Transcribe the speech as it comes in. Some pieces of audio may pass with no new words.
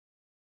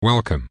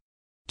Welcome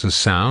to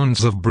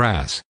Sounds of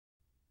Brass.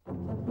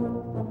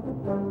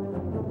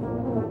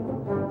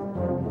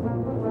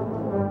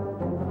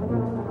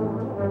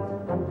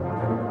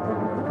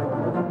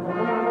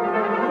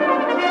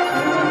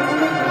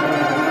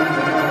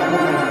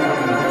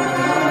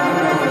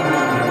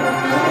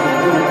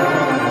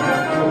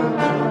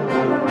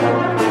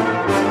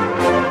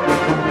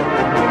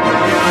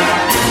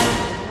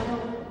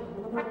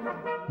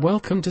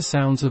 Welcome to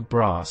Sounds of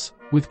Brass,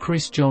 with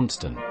Chris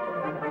Johnston.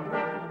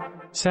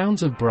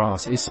 Sounds of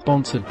Brass is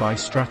sponsored by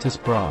Stratus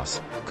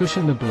Brass.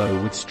 Cushion the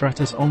blow with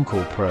Stratus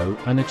Encore Pro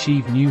and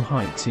achieve new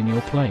heights in your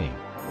playing.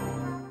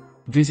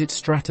 Visit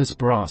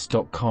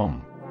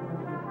stratusbrass.com.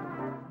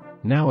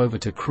 Now over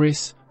to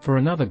Chris, for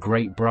another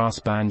great brass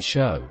band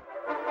show.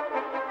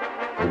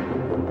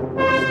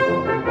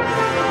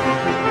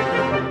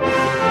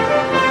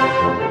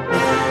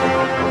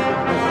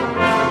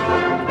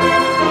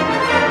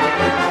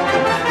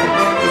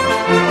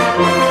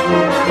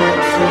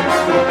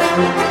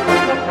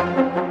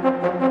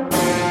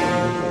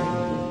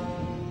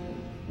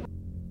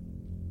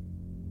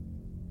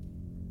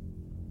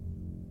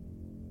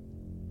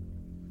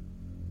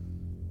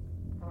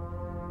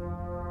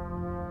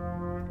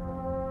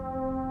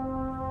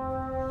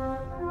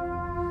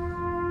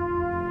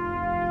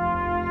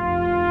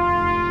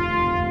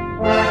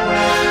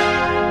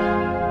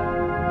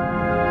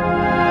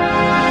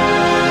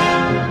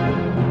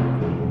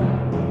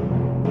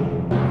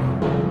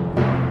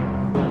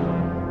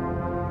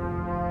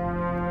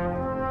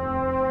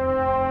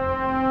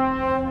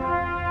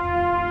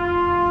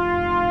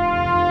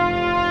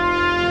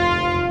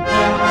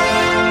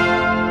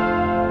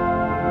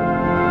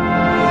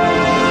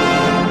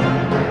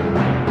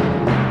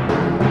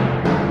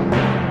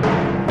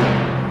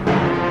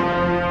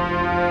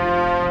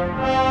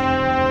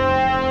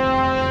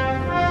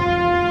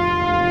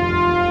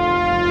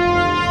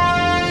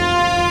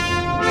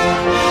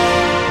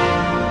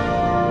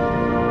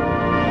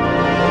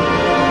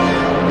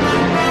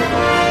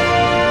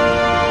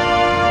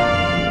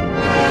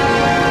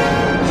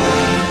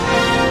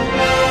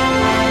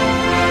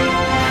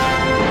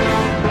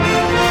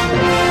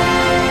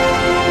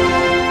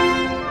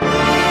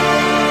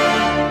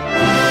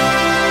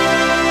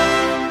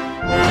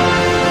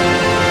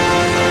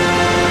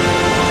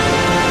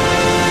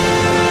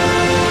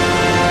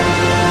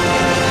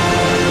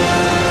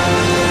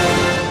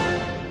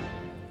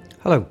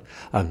 Hello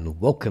and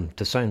welcome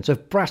to Sounds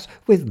of Brass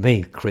with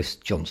me, Chris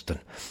Johnston.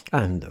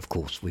 And of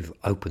course we've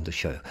opened the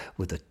show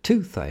with the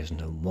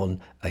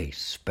 2001 A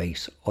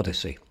Space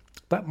Odyssey.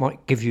 That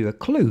might give you a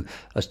clue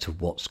as to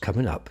what's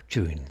coming up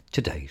during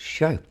today's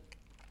show.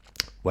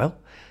 Well,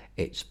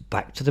 it's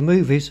back to the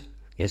movies,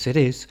 yes it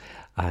is,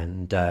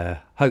 and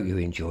hope you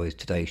enjoy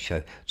today's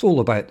show. It's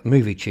all about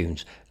movie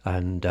tunes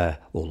and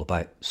all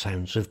about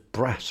Sounds of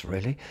Brass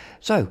really.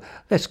 So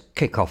let's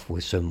kick off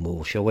with some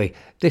more, shall we?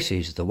 This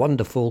is the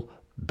wonderful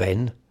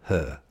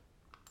Ben-Hur.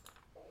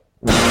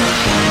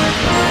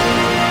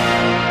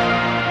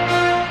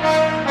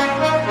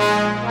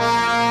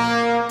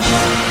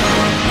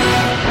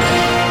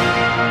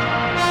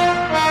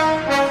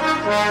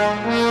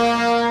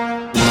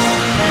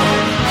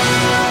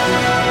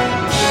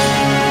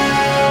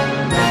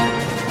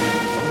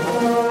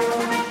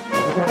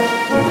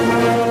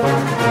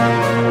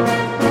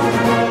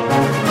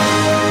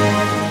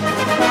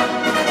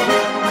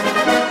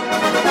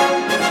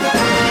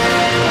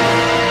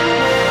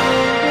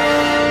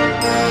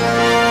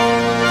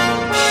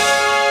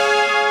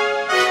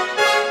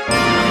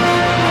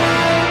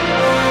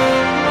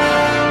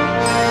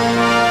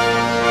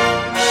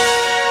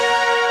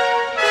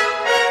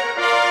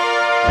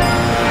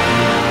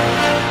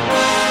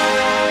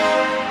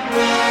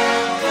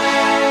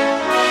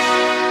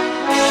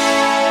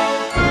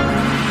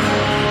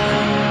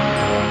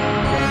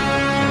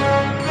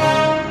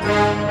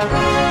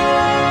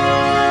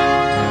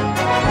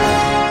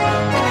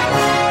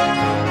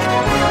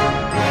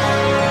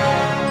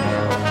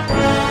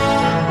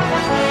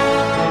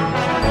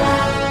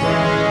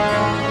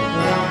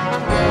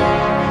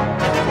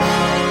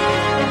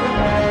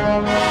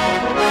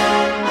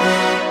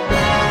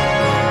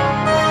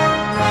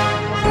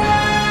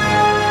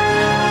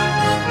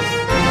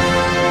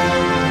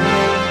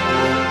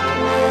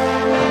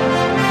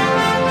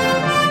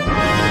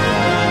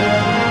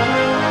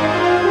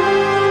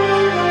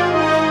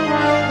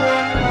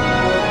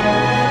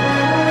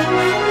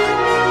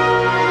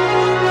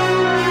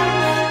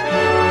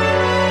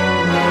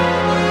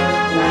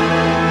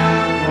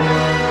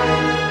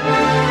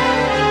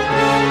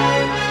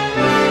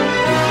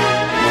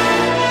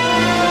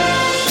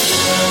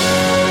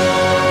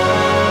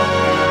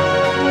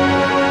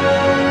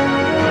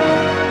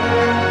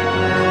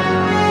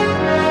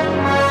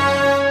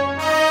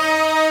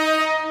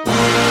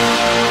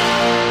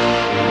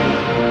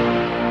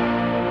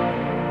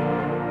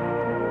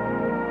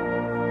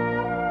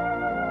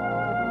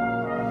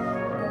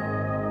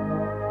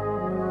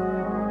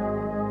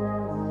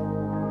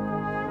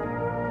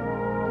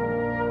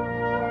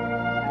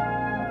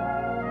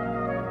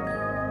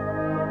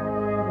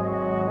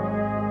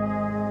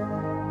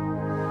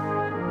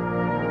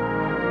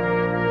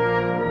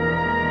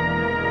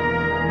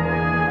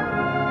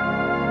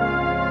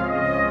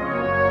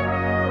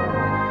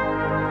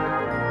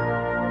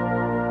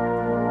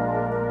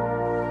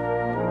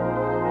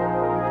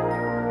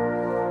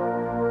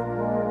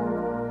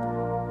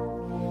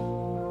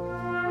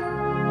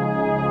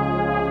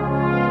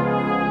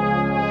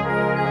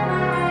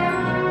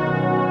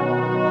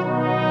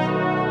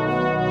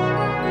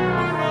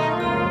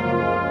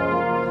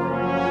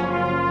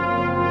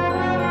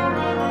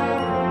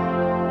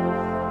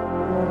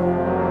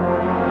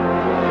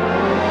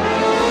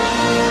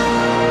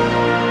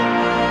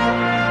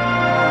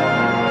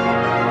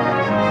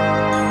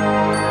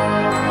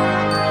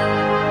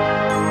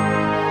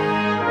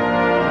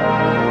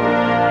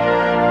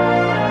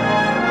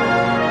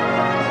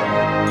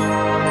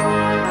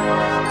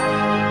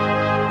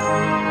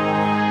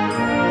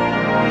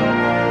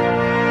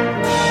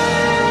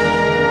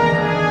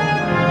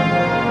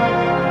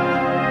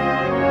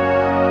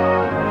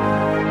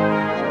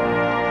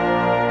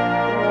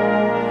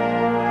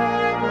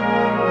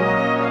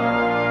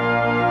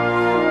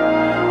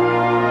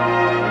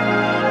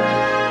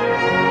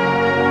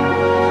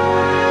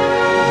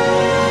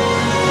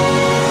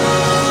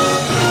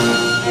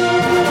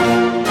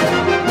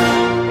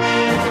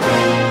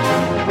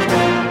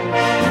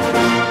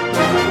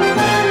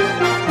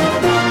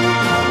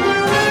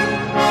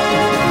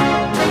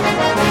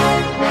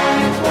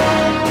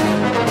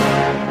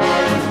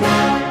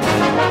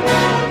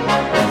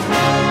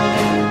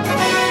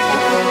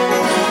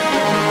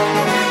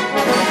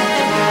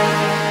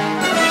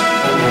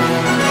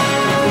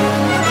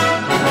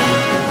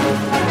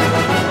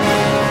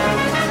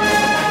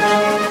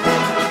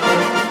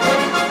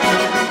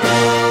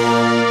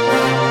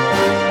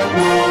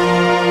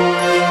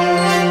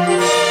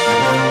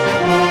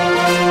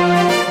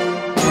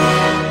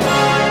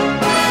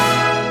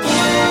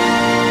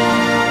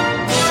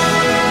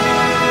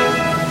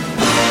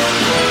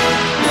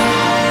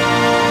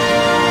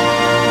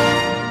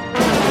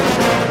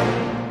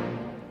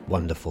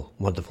 wonderful,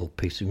 wonderful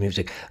piece of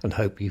music, and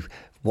hope you've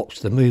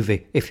watched the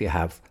movie. If you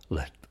have,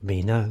 let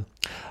me know.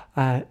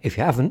 If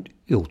you haven't,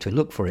 you ought to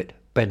look for it.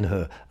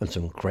 Ben-Hur and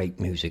some great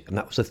music, and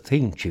that was a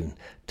theme tune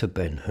to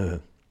Ben-Hur.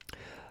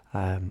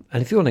 And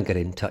if you want to get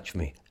in touch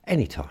with me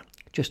anytime,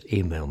 just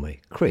email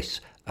me,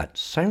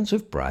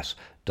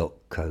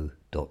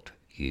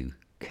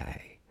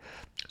 chris@soundsofbrass.co.uk.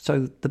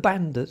 So the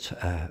band that's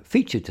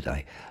featured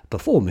today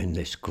performing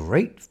this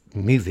great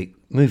movie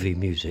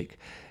music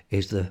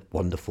is the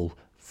wonderful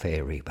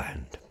Fairy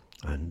Band,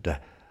 and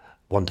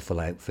wonderful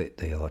outfit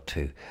they are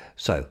too.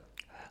 So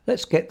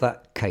let's get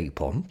that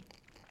cape on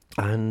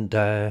and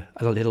a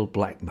little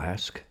black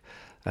mask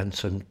and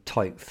some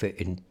tight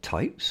fitting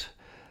tights,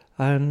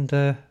 and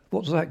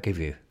what does that give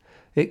you?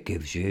 It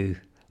gives you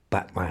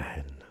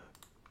Batman.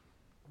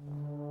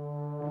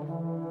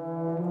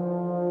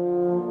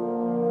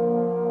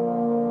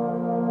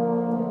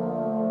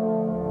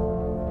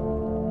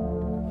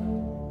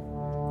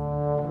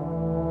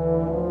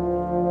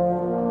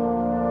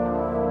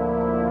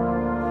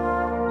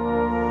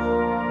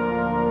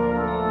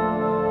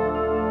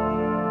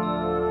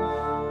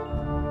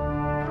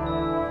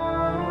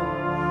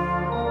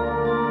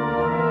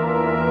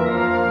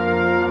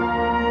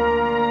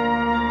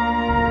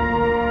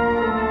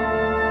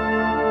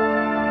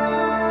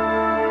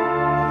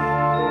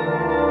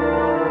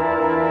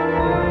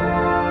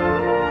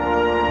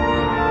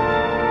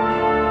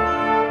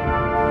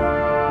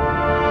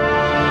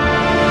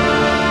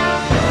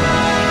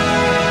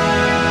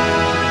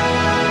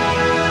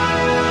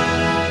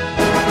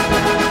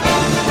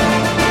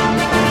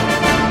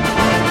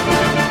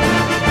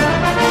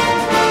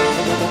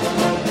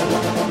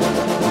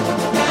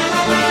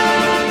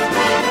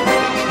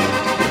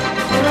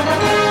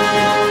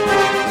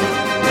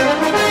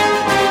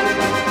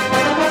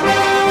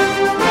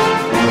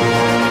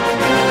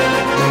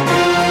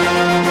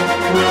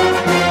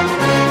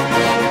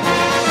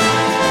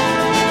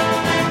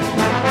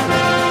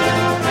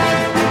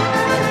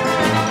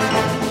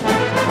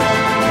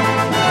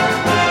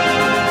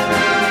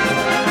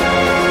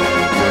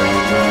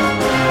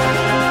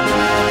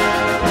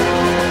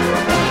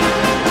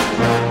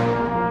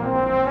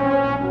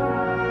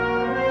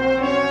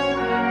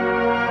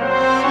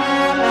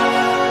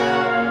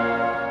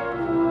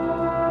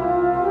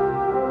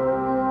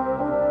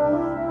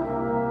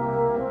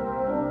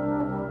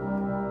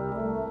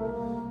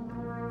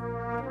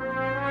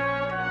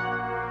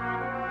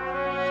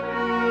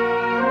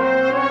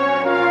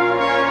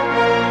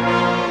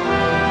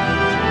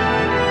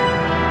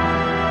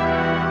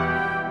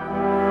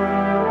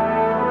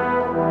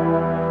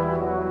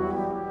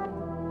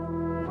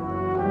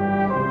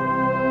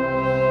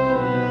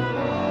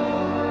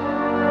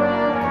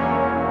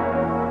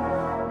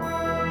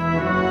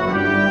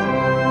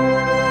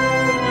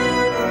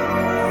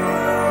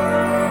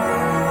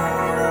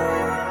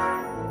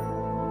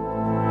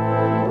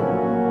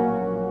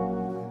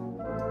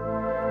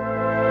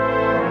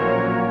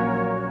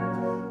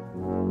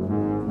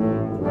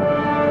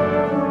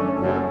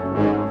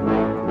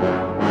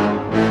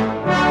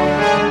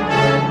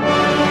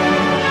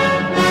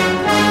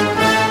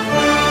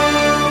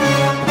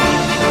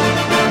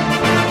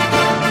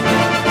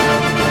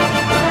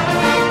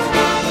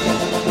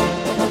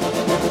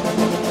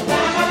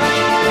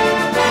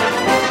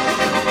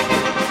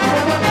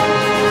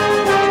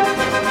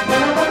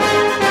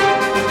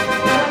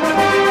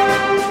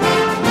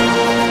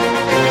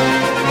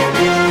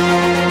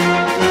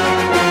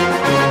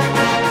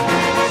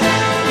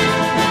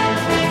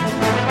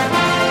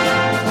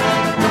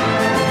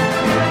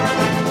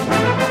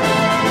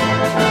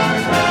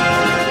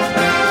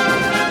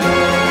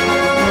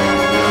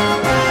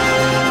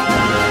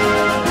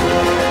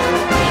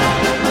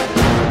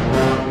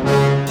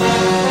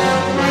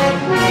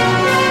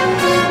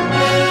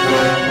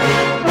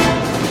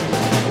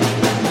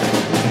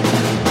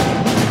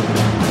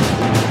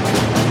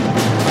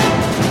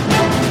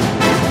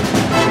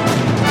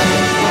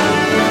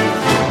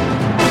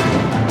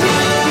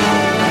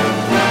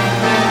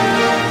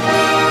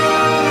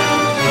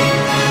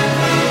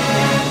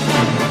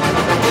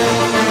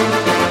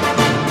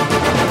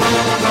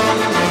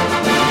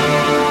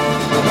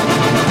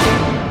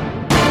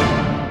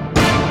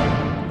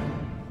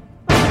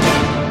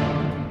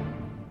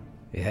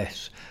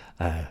 Yes,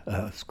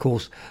 of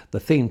course, the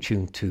theme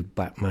tune to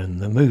Batman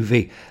the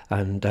movie,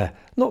 and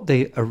not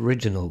the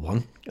original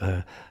one.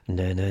 Na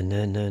na na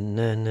na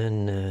na na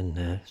na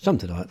na,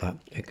 something like that.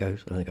 It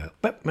goes, and they go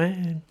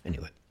Batman.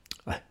 Anyway,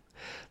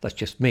 that's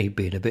just me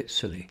being a bit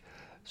silly.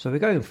 So we're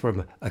going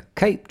from a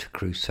caped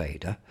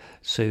crusader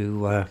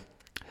to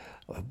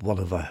one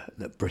of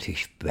the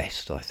British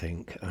best, I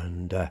think.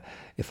 And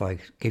if I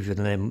give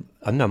you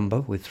a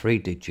number with 3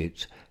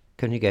 digits,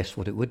 can you guess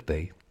what it would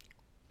be?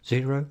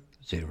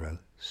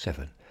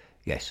 007.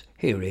 Yes,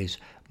 here is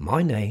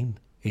My Name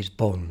is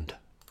Bond.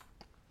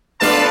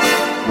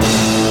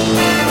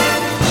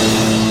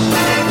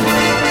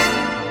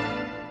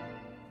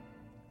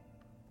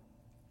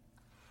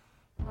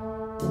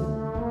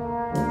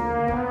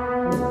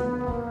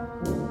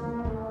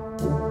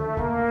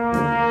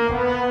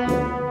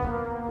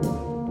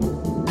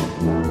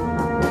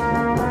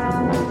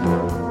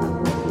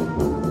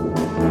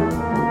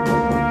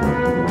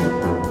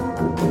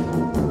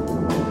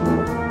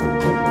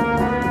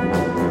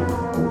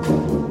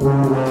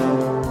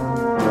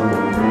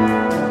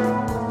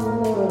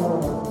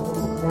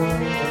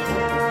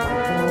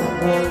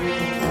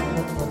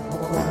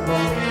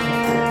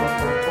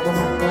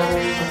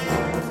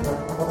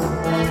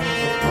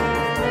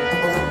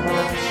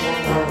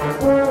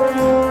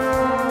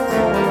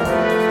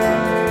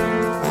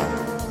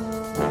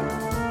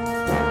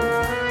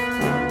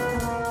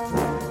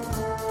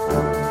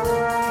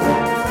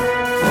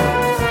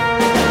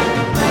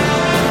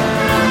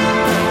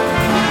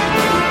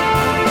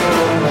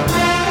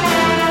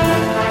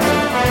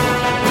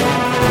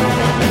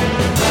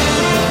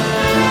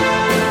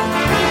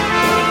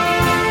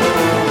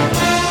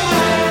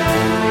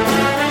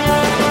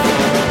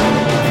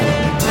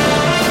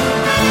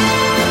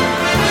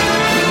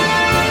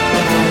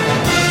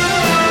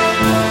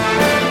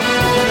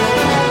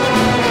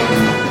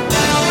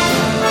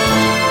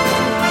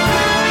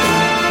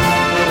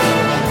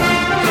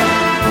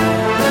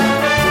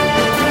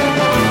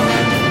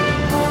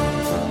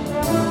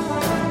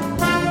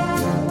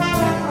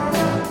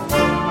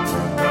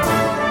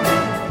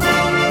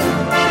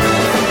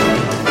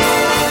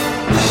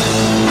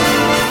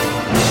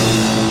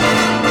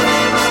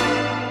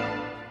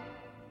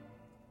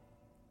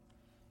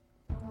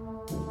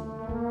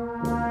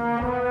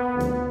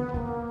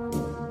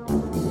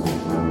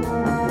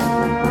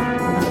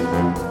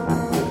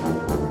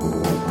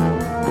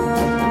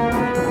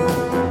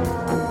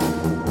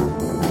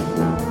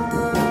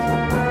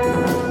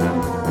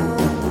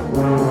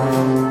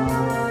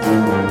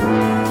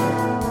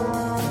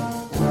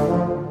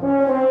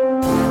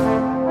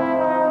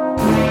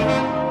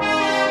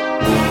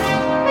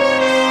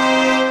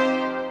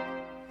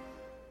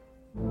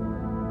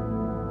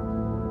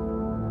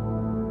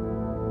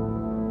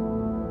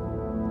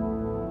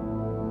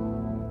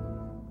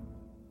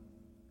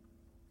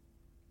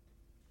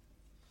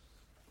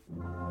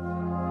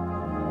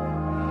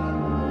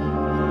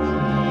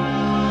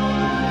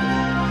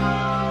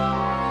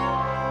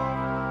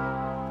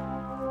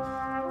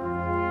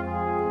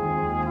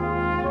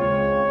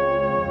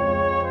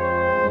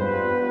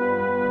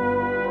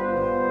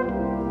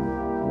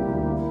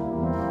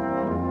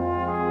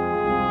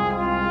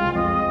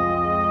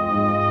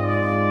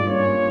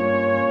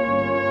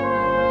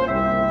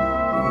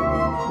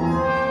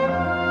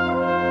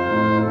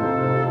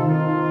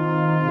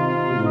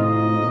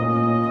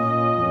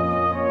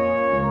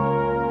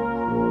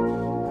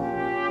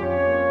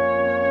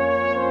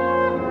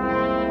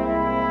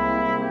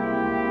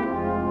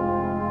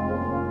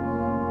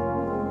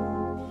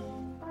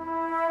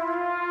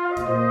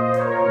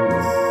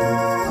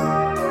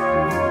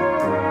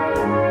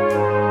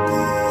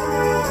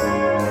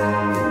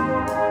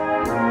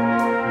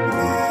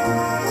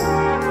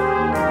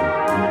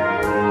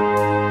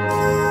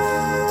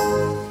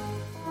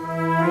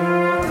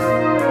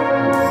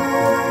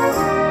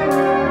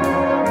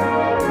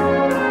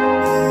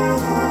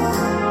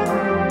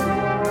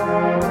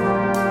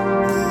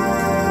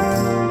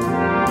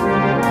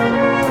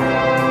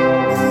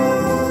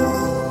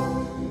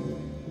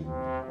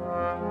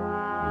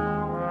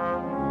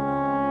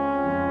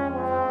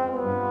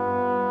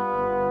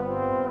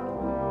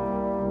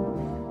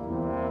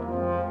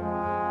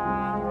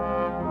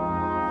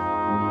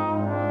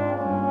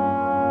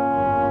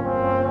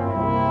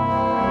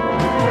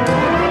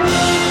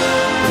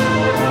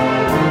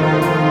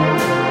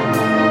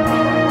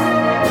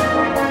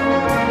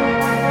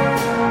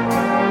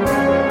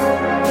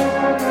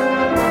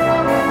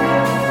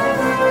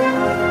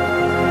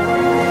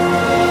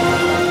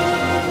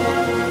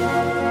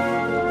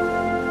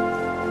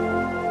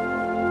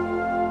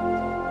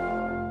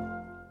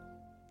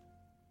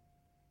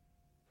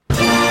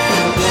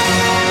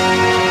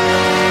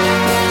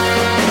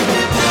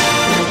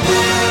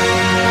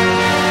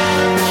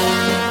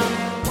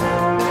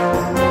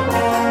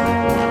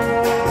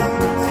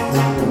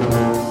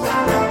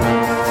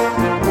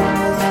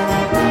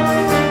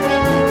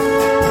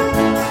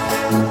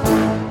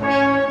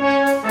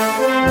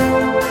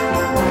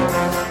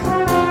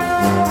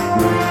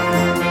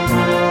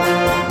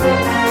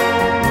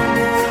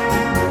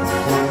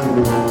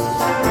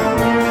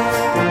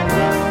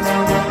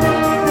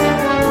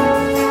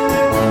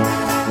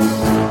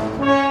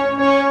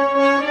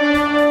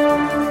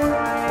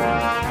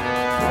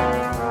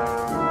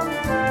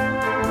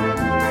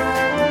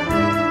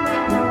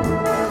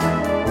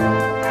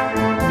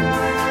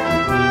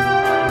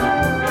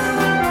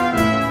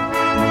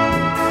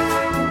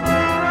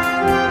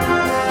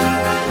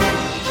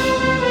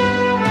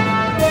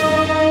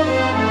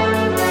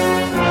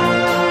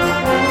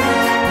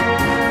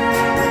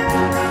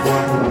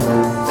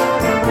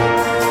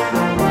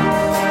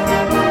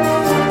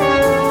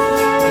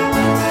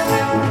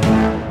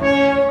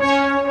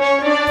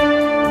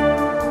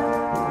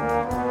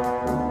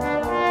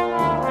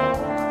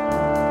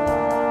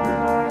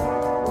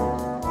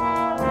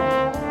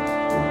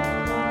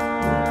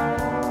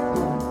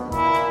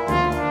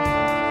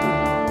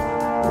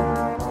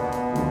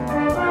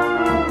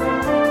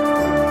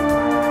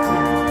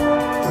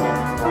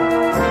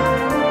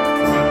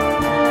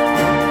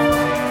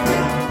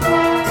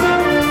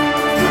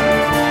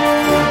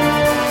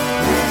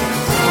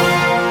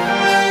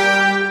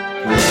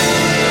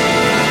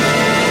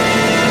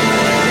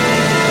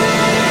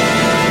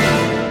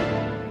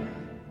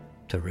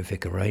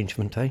 terrific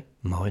arrangement, eh?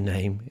 My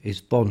Name is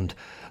Bond.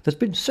 There's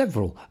been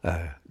several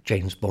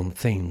James Bond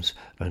themes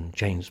and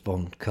James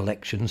Bond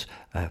collections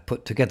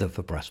put together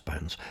for brass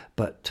bands,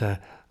 but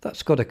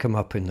that's got to come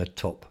up in the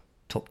top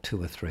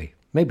 2 or 3,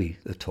 maybe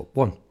the top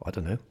 1. I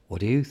don't know.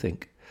 What do you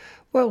think?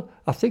 Well,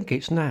 I think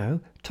it's now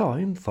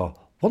time for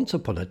Once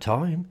Upon a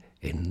Time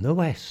in the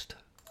West.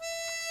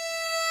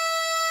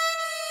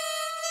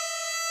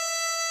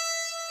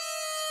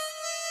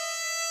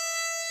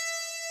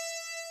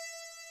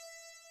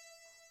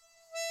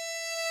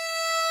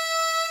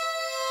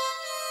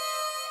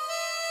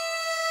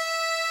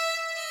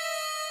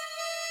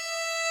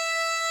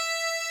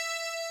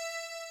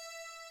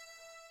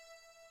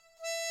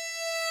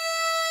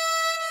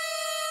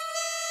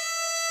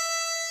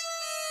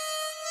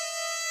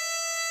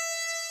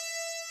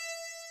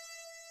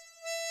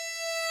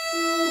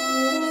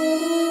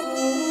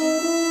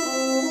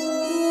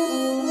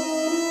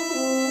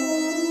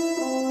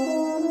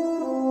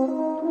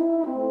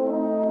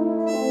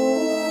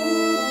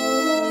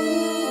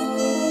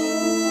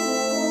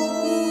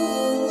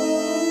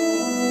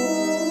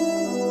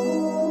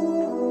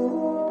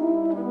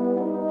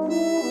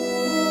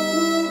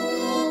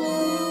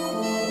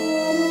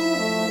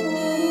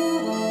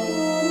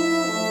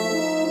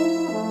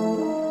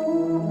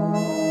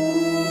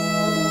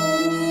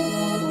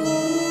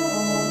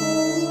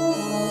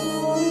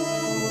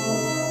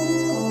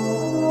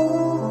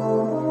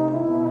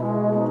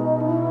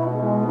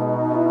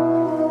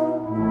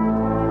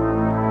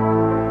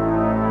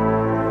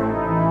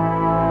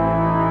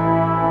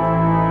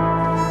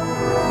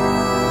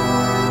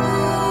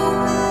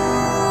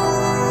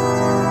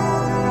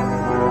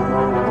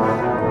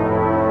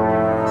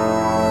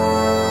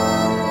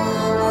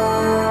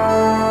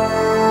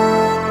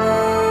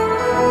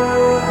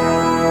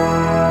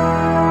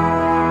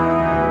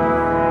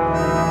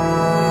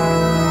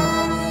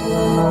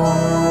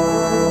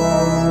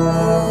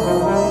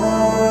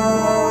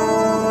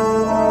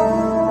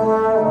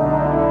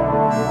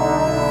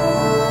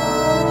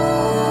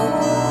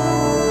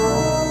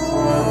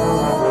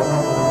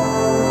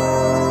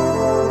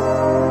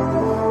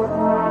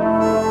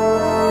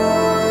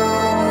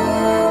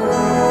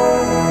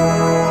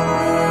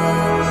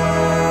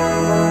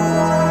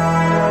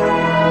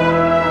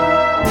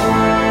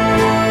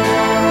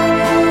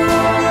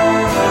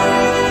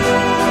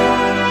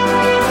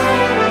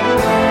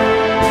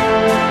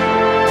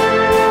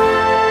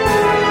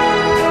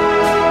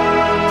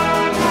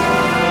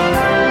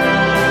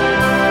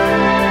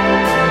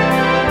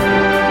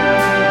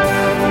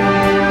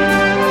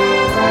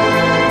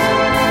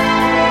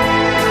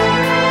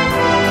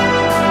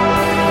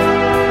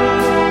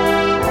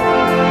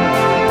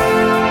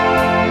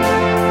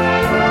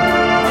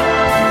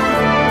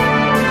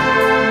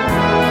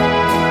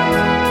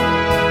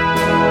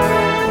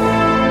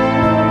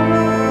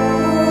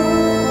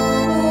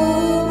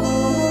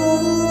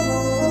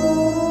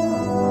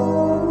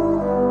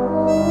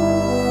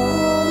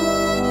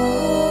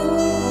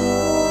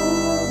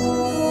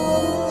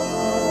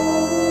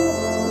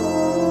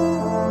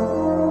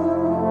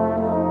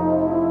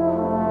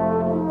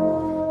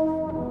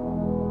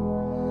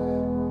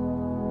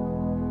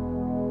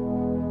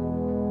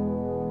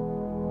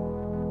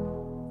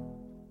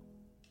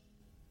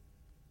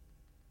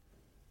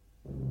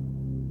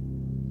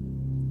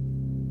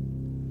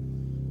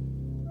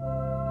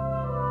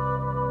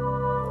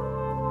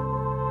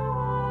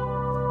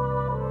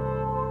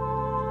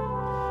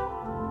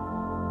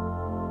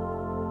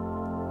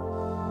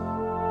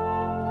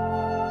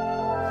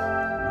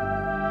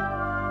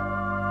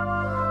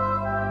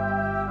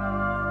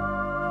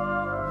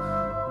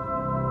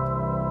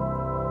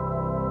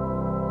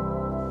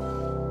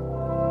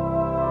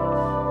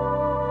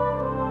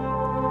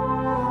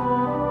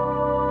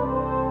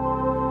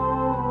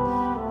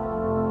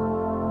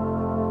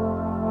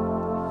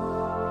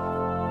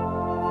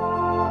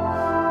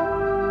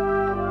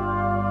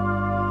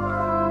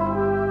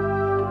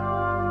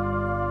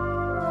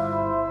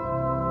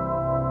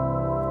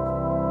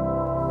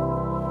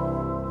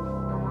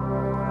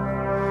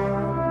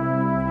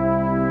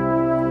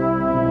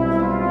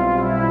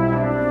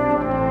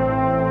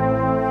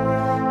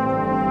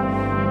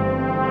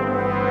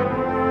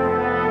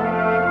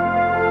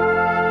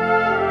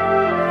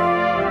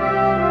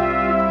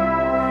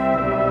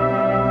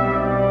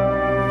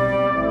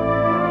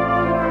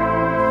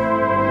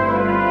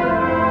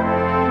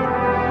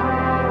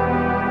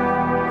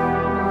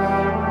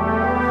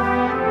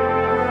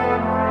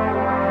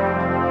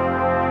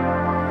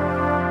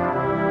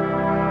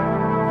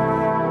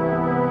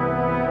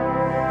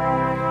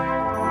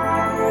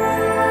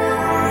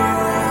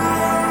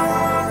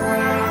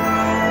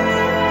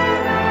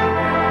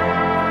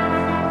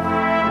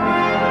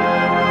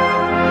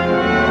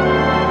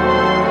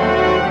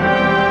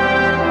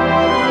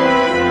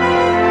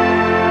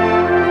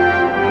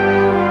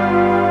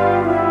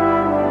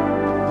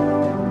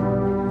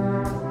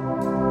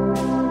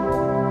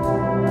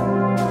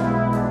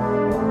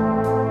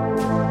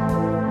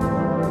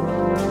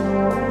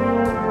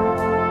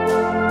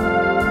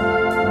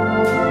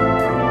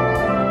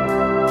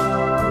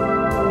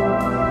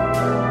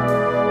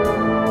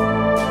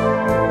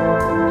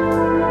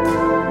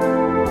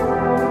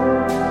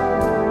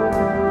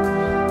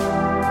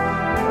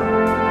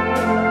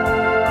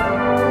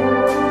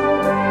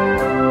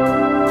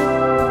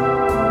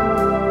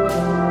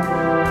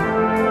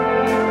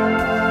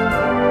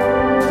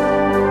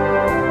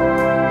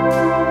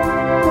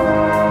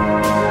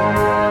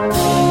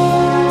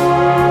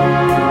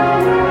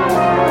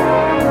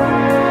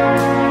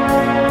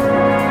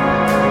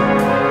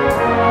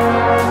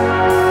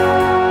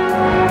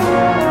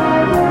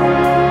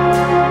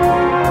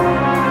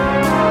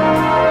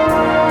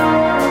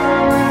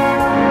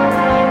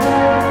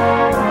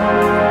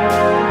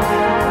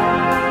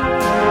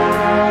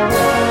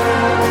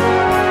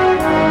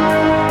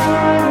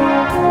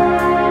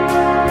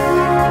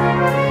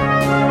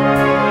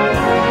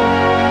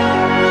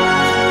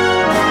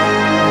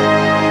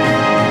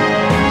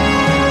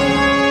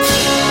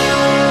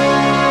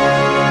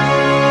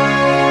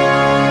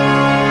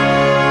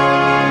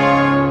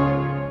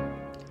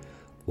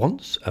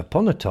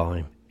 Upon a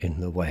Time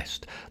in the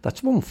West.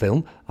 That's one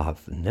film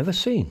I've never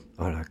seen,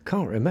 and I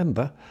can't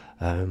remember,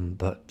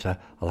 but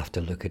I'll have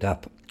to look it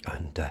up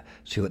and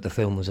see what the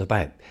film was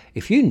about.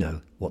 If you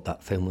know what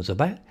that film was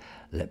about,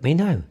 let me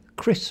know.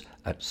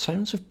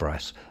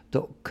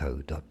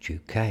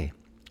 chris@soundsofbrass.co.uk.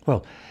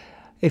 Well,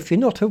 if you're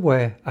not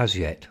aware as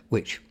yet,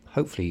 which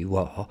hopefully you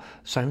are,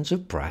 Sounds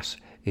of Brass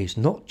is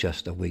not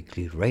just a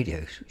weekly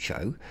radio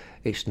show,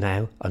 it's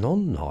now an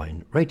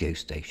online radio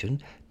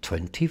station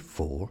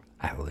 24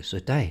 hours a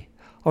day.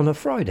 On a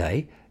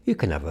Friday, you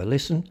can have a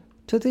listen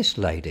to this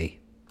lady.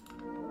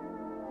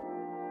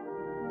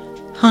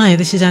 Hi,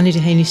 this is Annie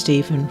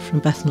Dehaney-Stephen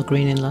from Bethnal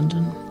Green in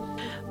London.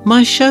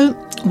 My show,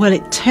 well,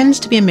 it tends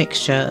to be a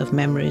mixture of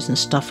memories and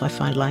stuff I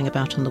find lying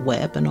about on the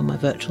web and on my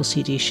virtual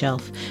CD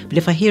shelf. But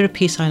if I hear a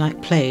piece I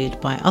like played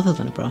by other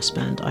than a brass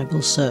band, I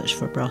will search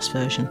for a brass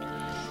version.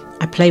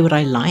 I play what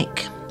I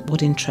like,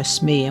 what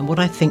interests me, and what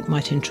I think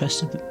might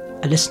interest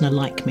a listener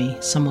like me,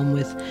 someone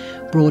with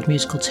broad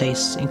musical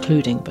tastes,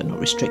 including but not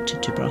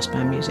restricted to brass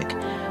band music.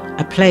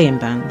 I play in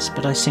bands,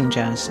 but I sing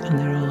jazz, and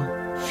there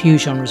are few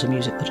genres of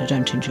music that I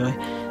don't enjoy.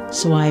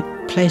 So I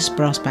place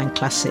brass band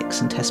classics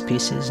and test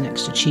pieces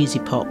next to cheesy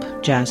pop,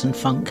 jazz and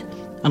funk,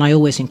 and I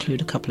always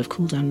include a couple of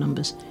cool-down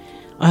numbers.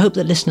 I hope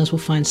that listeners will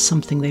find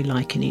something they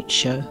like in each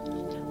show.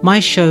 My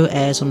show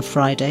airs on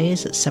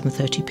Fridays at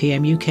 7:30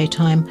 p.m. UK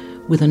time,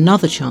 with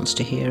another chance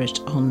to hear it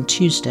on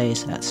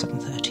Tuesdays at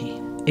 7:30.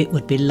 It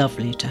would be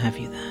lovely to have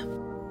you there.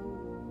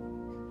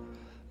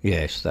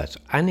 Yes, that's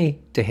Annie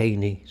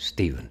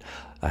Dehaney-Stephen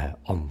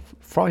on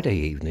Friday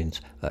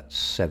evenings at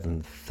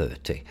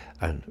 7:30,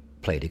 and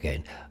played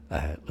again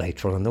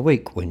later on in the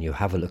week. When you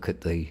have a look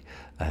at the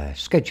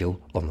schedule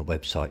on the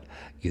website,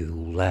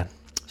 you'll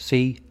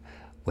see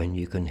when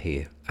you can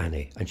hear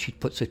Annie, and she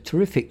puts a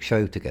terrific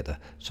show together,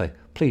 so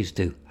please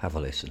do have a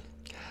listen.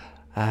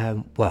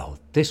 Well,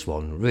 this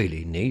one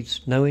really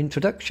needs no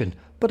introduction,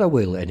 but I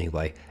will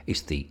anyway.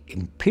 It's the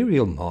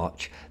Imperial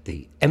March,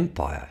 The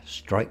Empire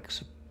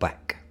Strikes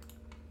Back.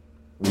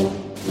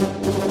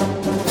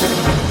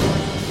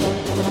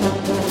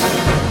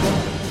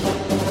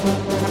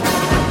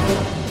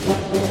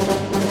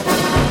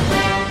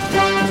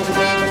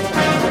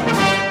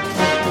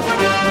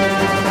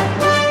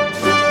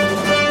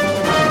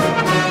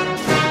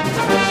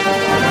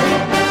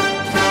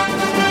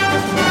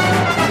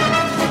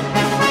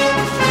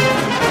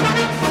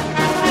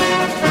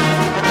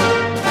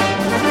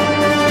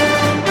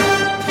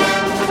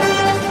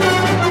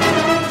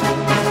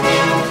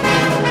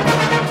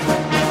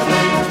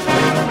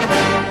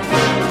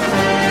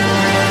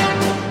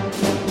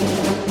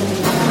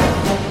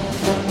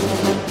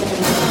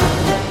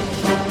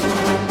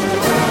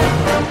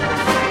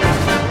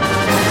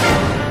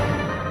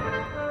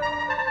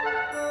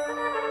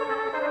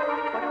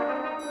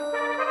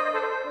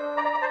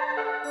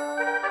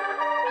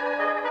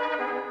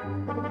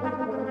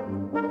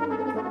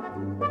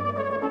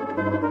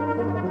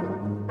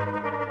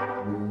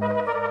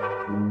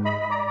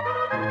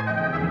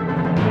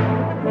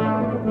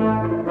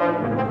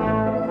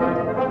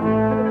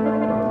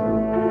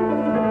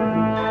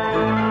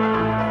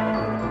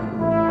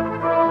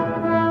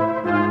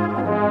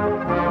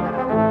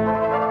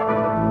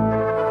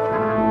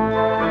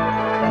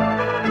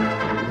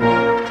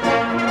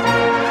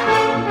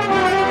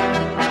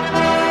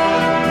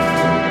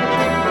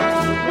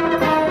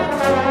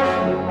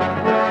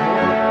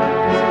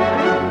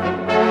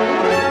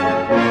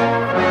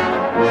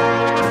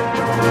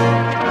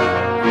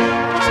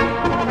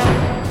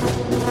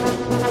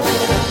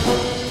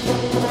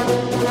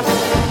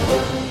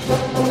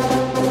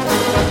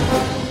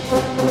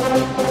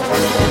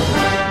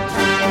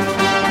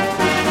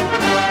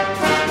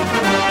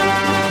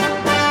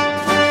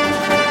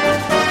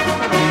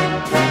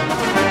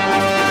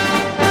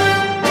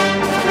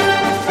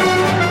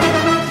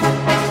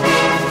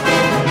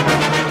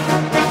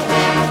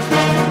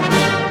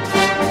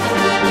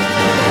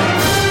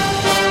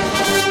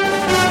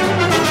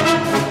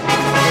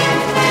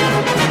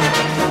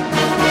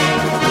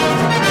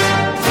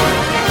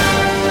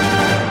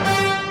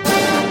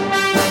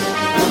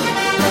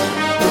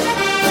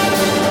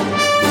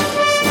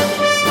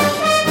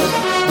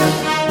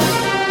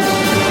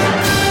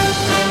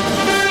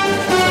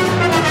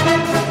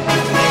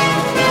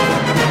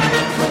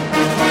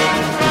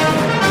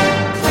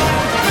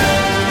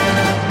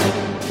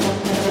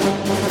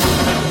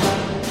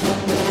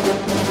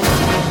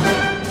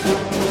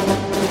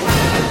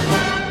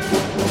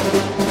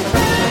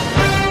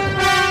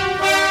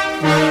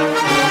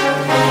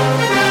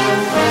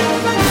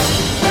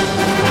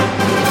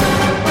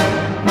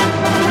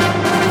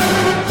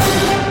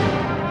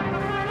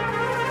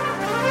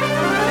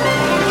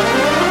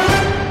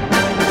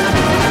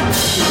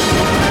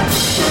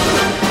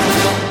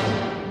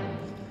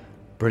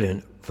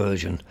 Brilliant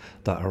version,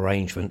 that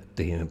arrangement,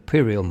 the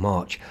Imperial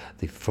March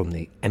from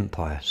The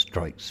Empire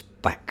Strikes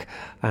Back,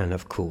 and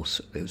of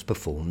course it was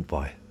performed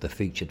by the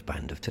featured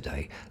band of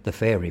today, the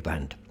Fairy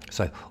Band.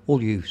 So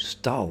all you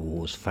Star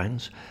Wars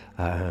fans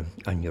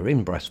and you're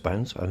in brass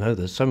bands, I know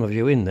there's some of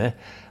you in there,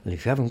 and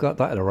if you haven't got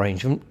that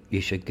arrangement,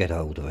 you should get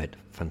hold of it.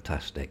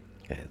 Fantastic.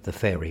 The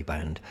Fairy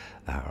Band,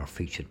 our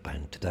featured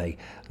band today,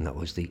 and that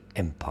was the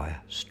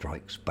Empire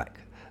Strikes Back,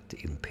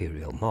 the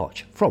Imperial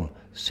March from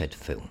said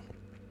film.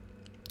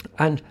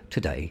 And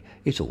today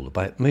it's all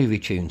about movie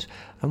tunes,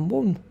 and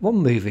one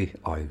movie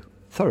I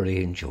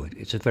thoroughly enjoyed.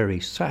 It's a very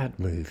sad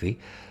movie,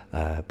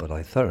 but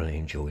I thoroughly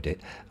enjoyed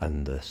it,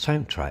 and the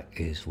soundtrack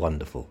is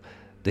wonderful.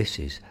 This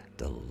is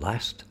The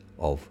Last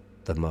of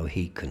the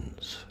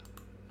Mohicans.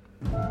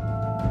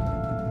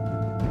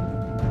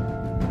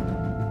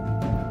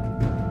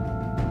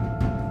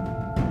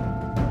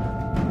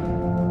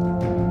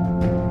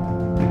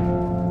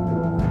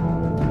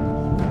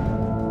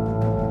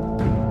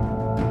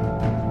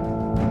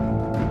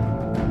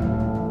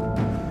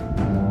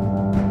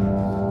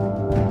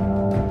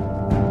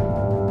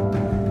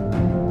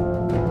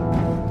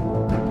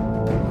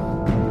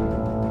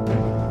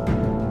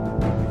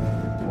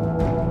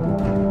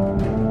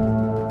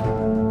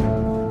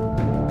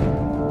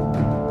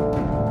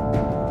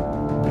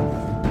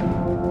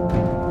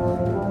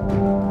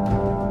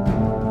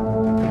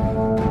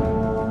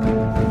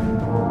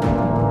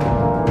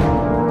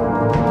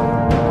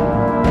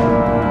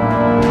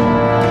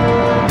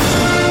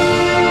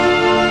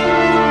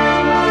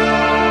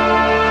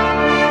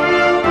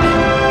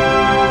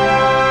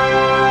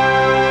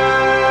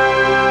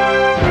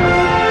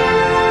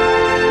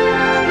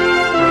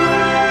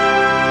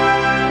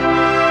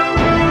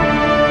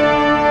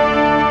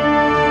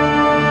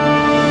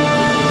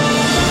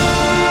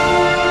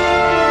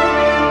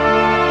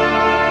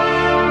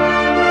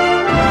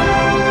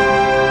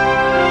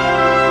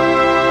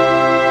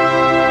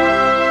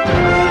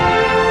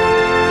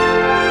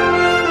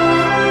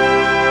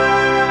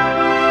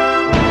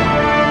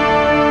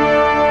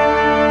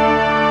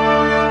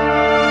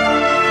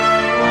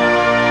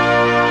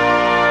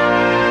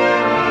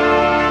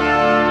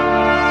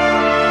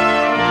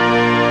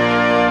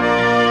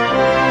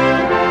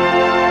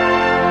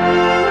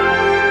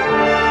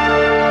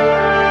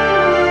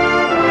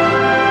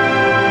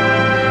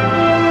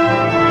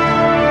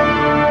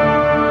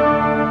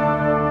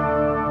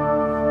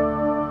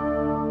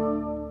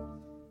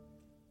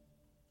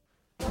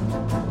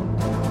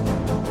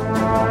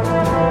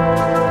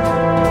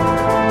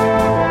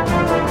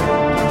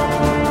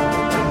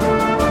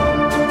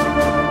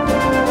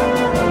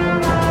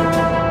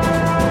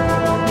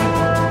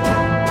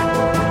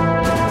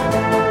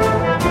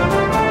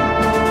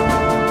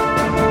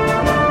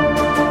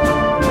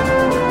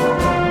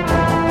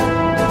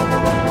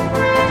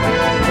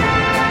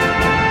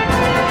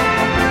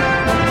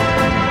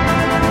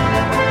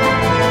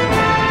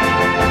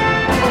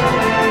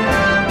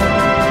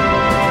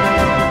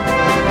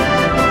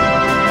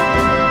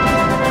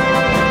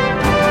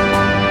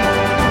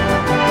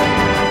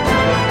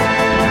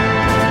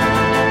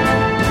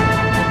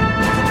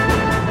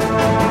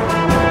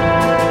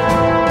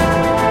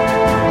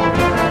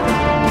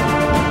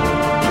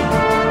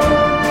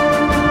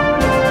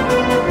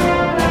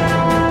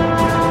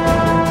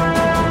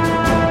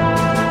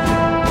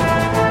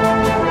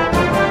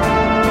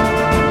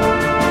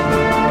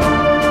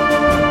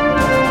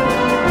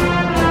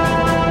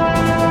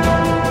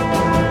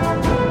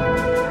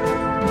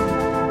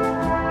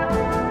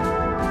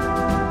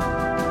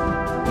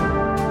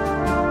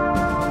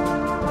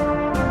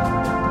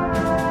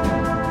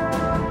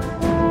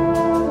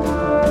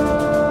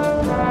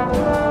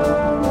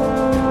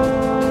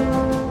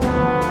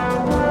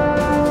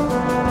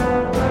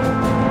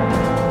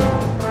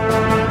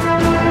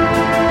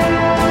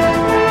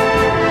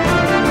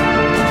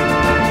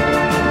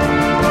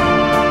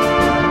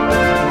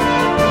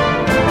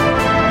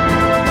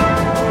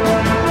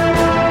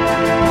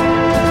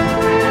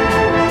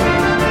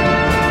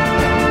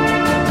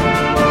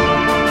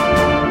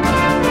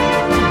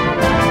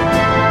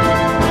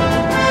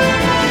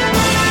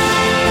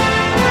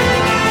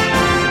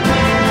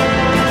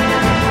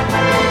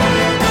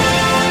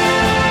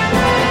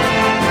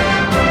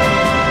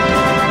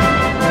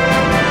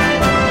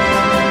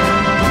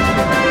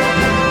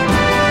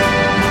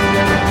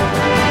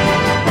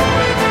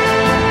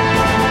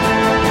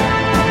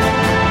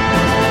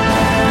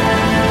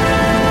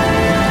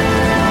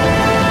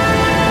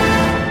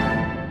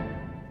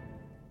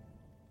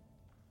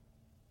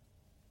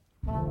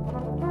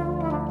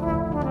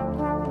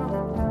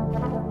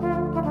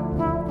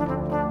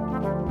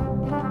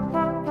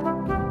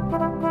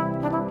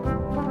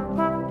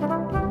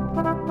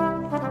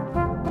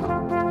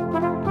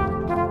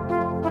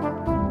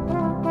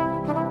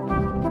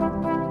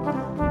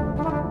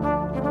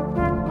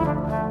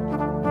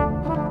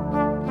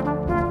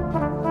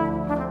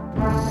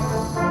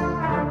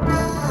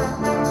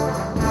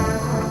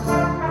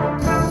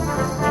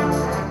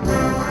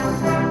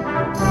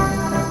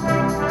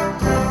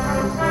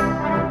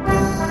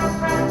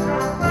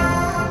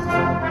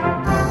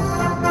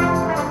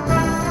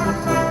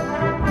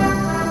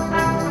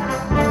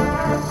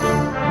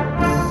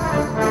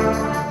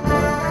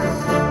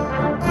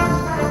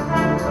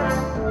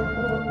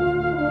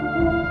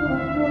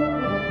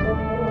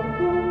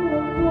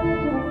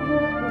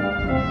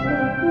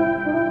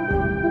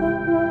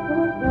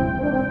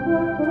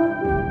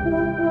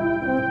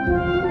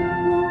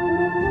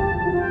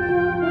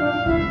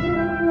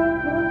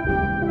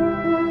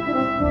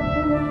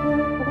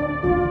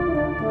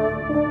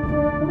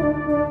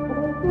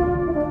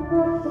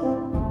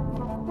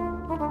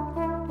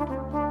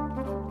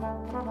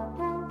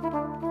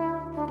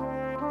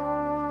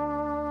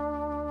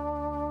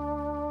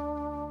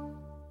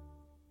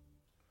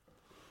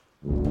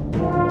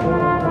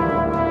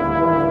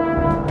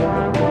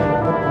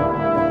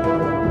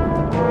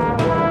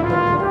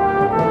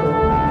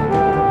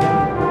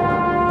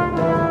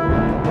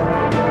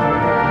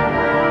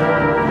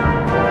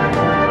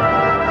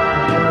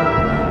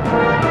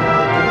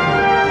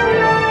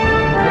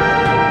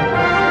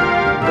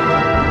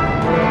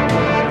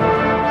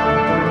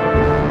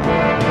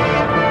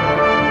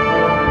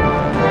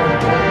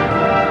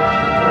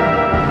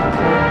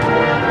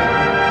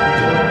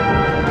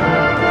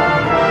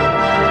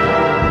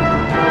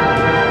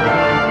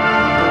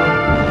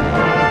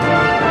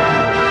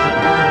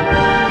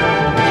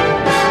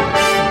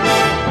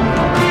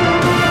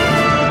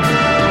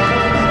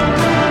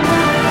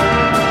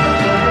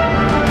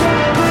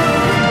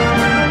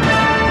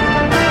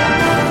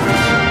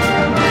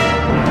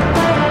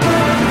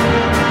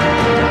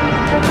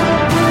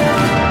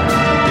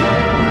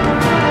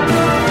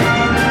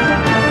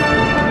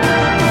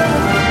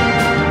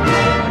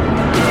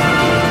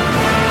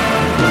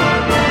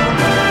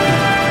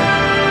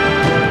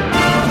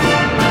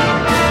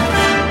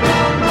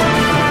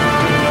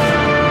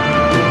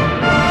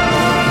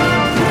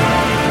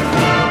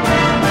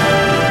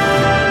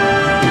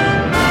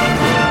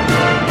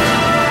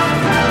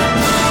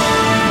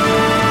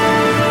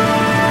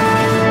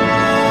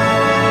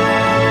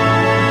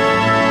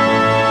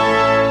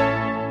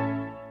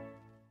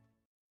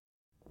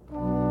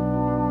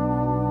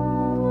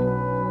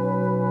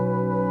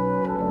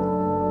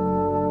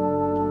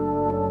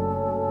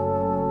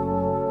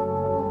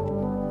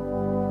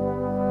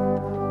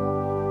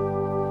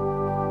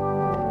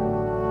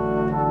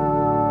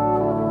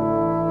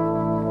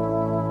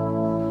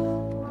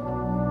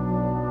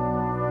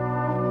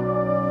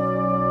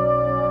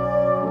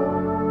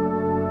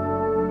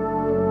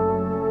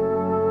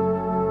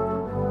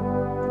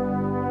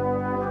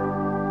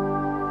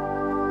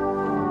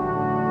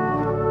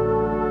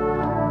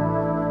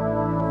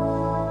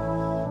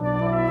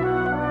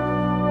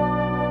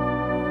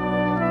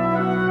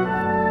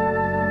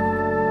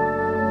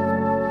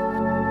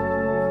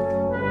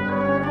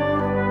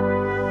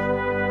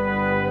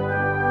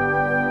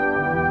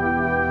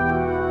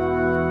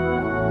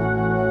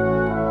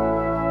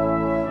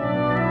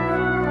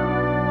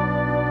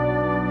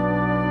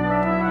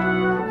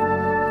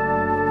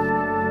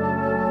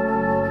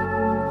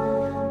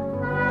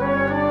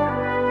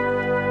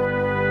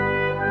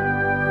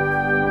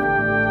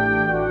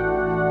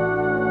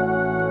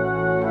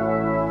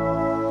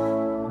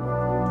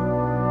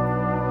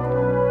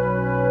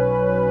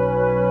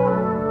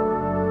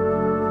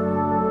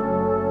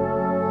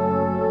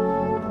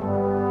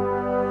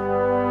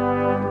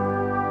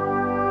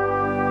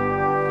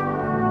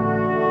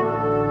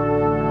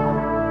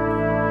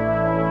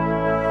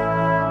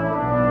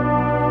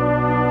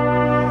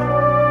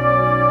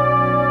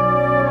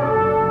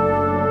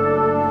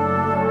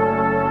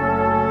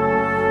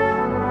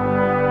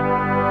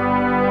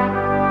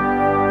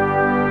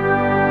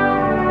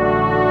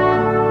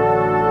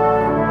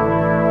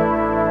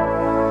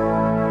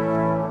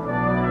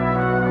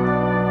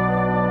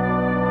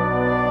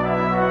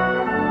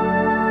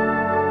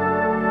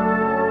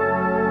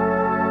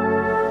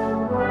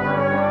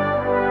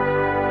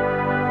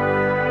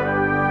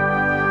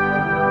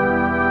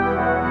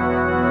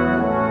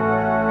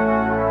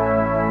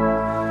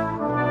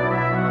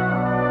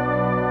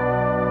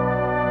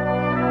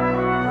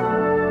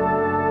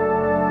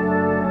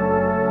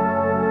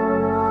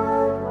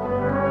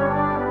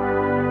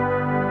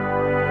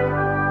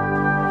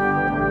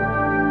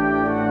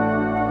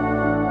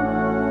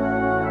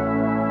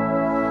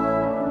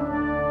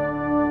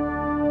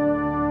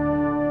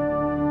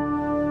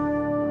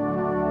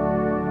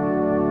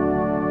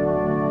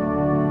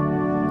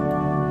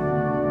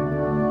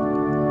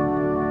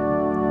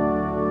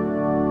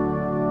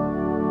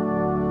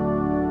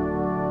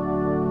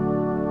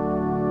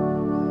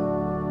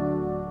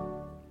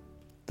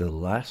 The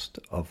Last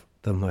of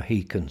the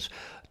Mohicans.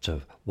 It's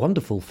a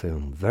wonderful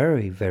film,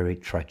 very, very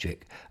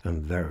tragic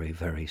and very,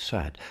 very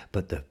sad.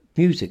 But the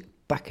music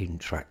backing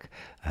track,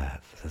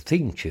 the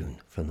theme tune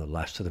from The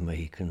Last of the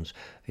Mohicans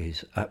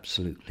is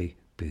absolutely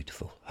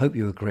beautiful. Hope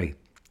you agree.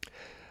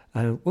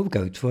 We'll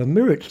go to a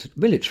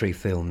military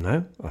film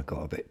now. I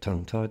got a bit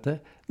tongue-tied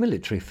there.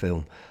 Military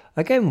film.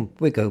 Again,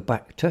 we go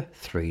back to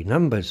 3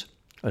 numbers,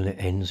 and it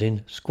ends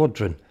in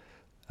squadron.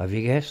 Have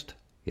you guessed?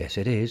 Yes,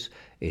 it is.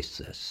 It's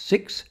the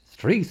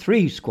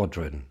 633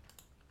 Squadron.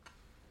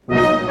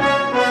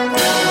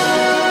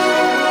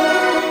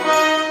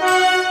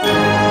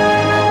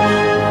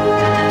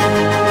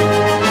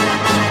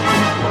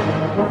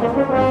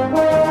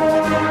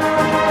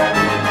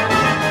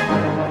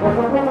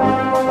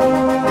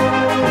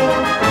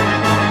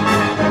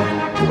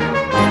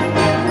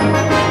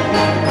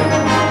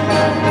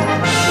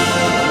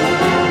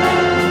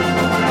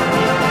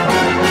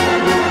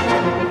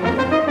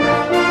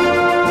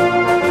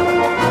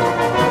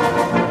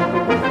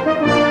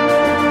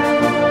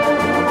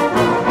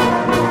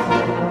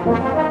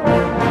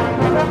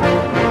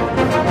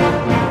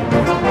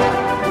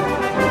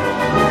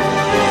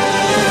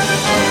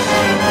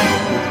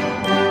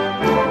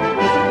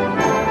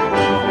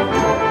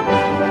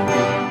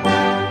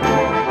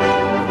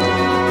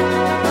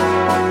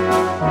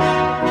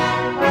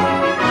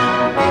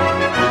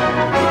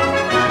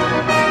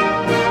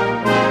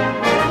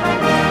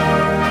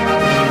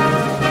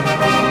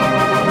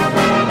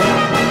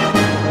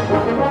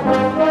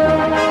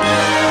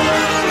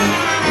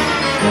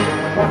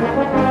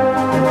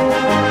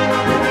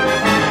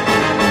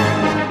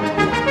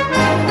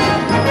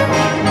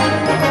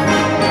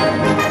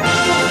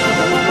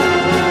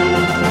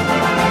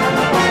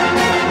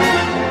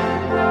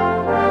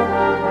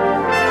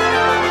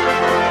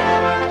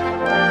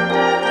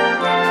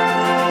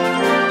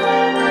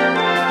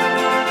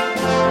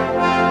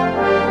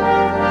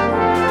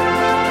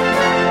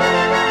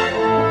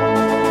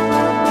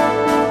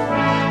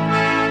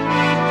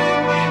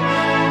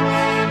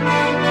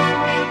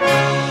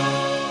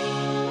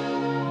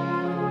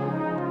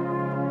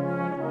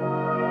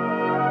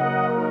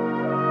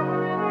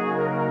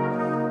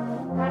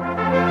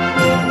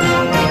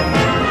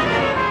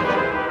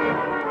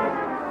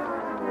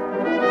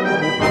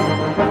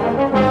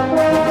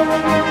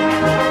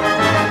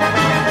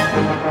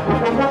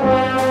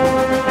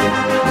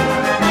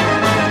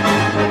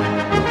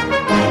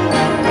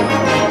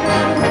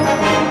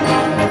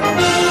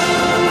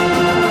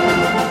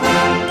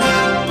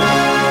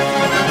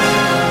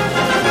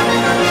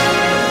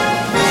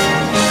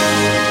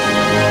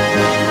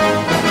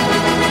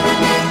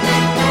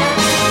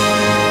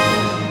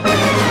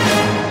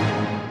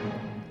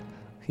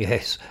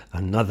 Yes,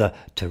 another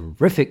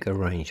terrific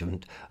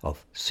arrangement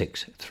of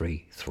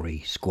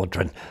 633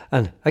 Squadron.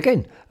 And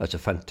again, that's a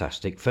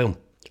fantastic film.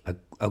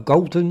 A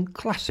golden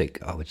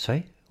classic, I would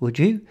say. Would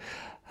you?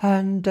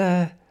 And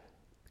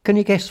can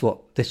you guess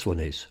what this one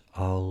is?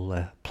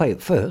 I'll play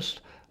it first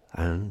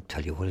and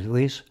tell you what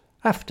it is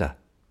after.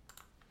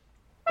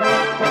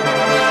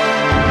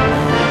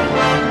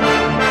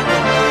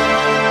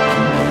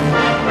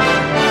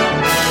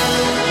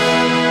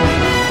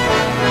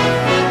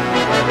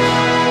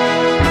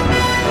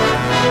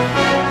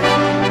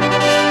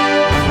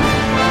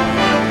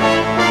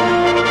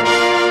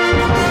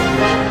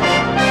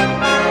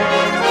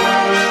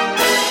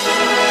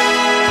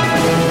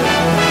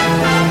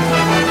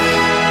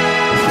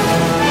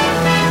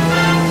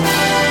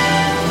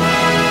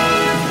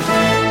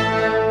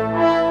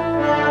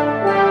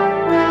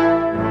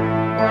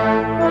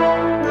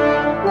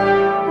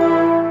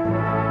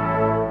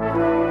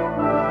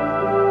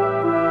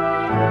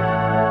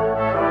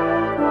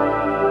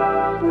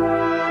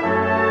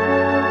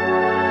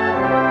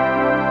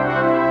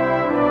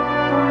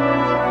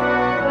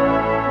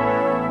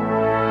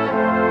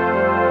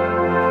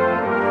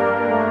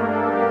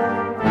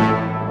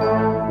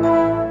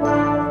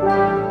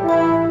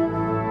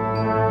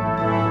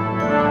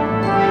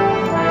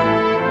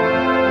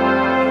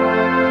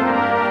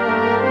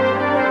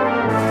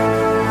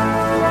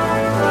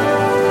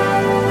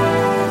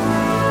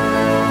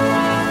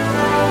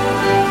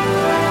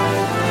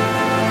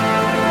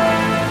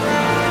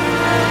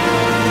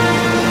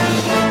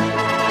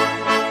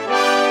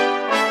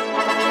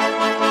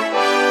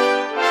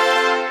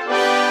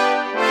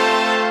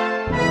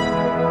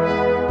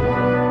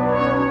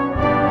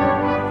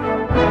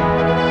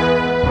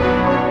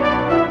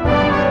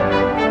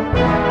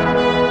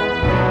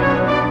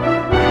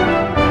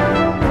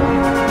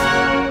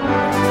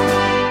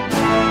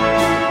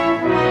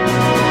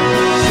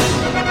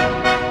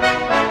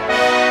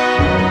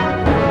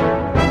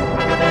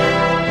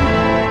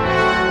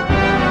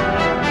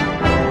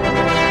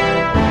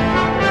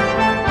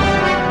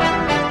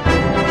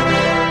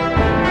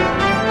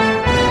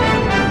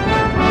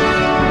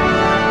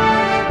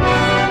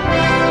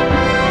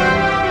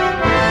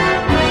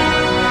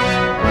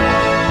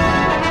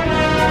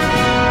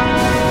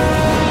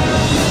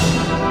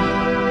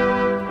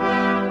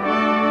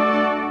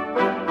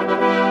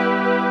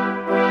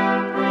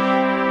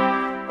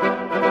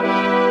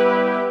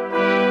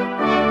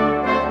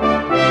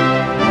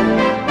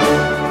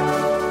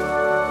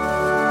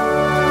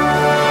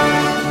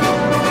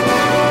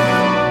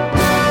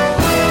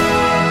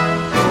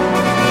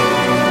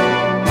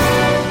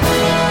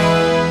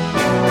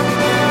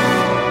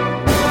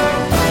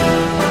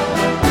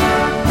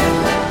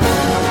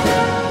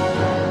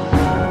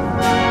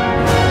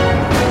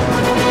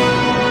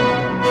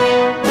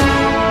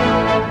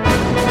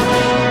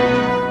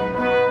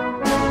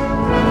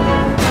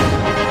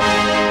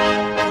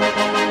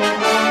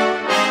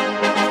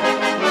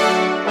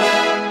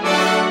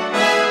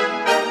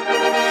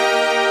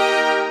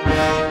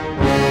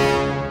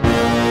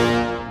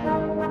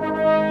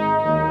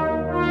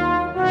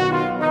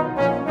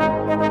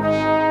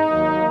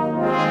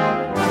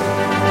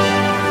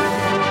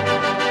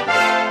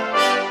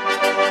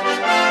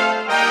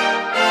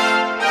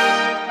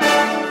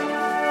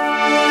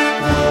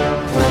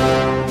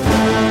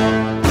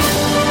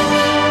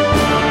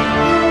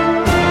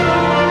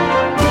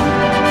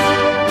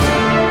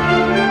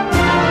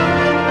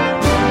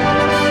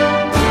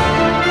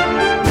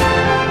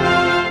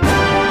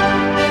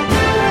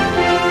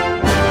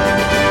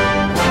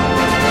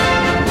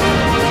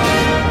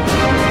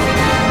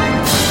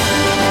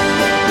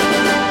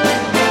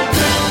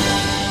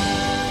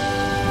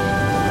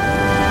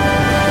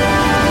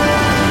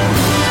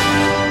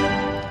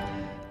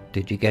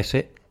 did you guess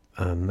it?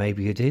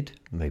 Maybe you did,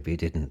 maybe you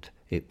didn't.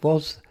 It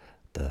was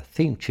the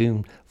theme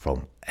tune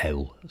from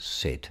El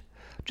Cid.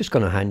 I'm just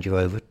going to hand you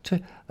over to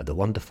the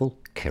wonderful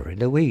Kerry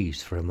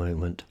Louise for a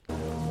moment.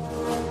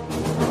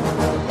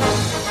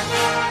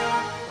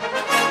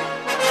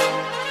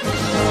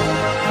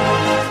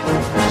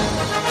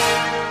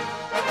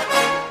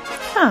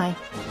 Hi,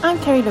 I'm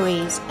Kerry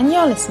Louise and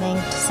you're listening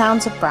to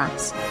Sounds of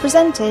Brass,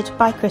 presented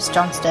by Chris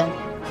Johnston.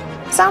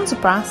 Sounds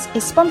of Brass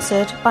is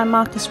sponsored by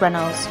Marcus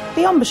Reynolds,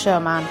 the embouchure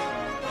man.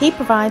 He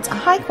provides a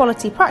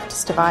high-quality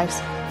practice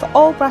device for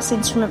all brass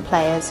instrument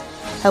players,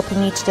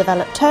 helping you to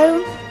develop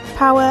tone,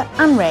 power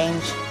and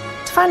range.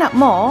 To find out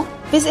more,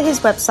 visit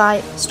his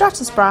website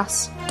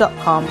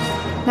stratusbrass.com.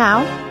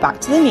 Now, back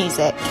to the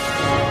music.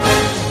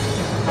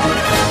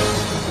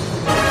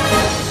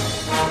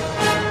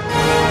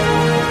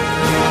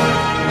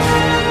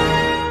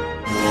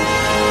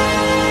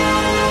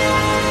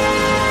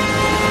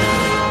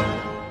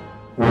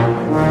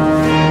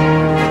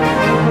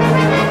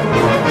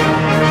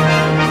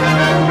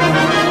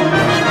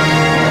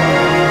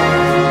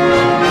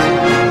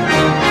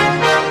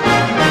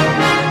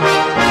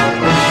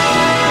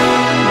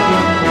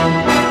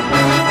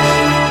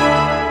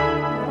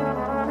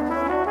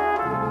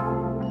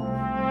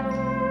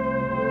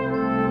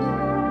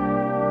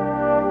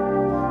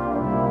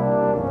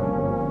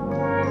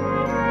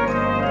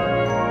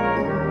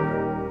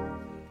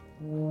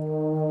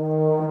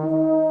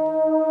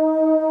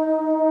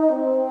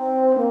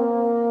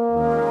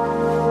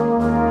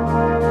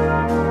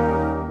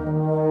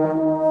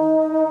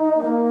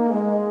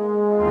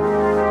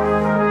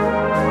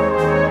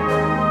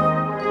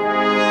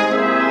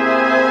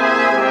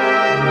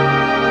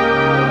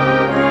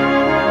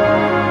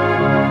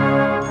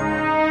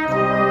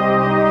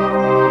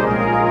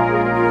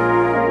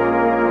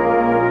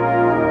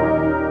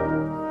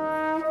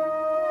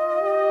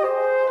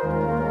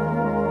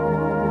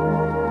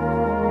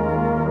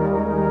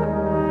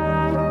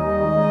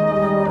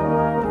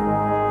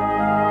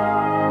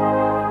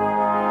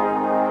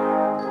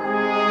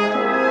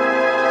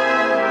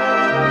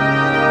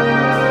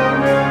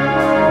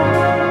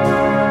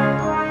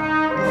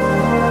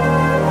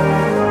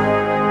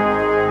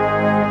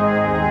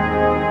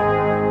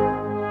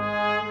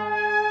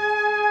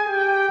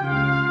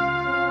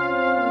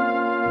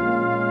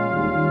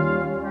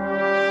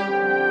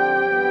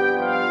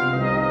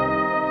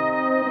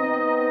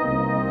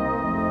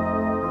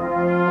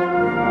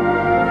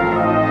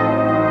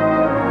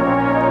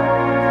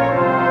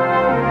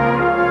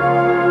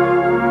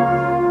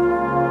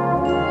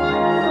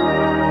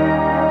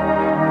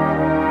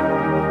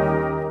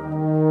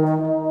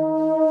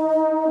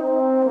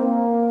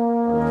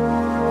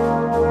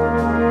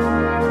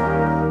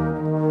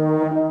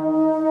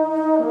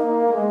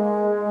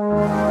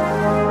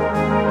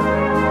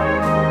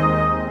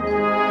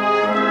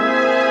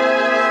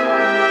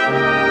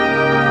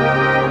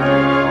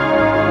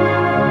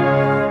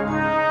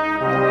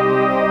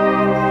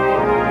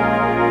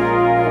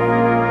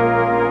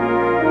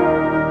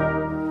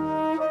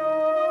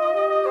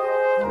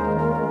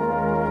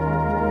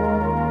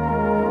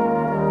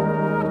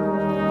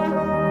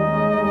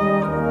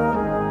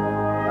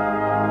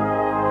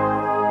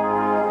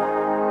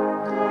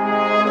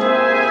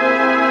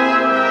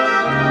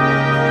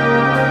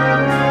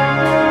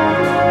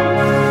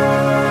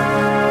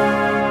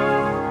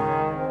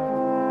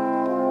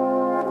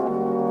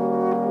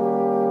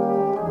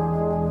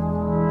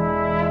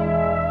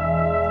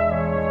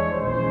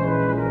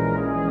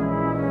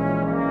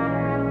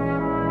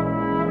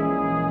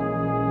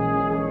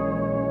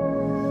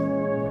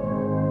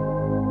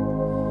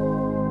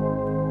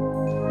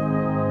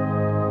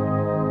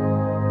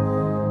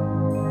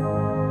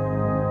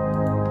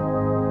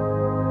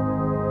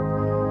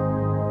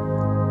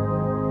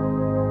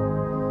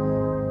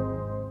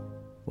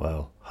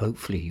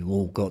 Hopefully you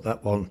all got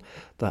that one.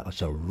 That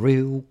was a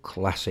real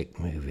classic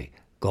movie,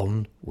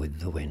 Gone with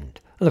the Wind.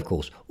 And of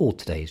course, all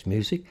today's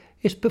music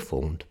is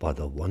performed by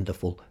the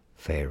wonderful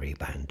Fairy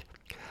Band.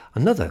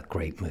 Another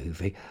great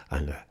movie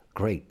and a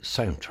great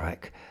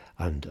soundtrack,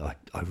 and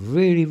I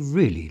really,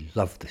 really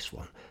love this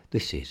one.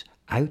 This is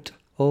Out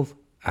of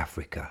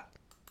Africa.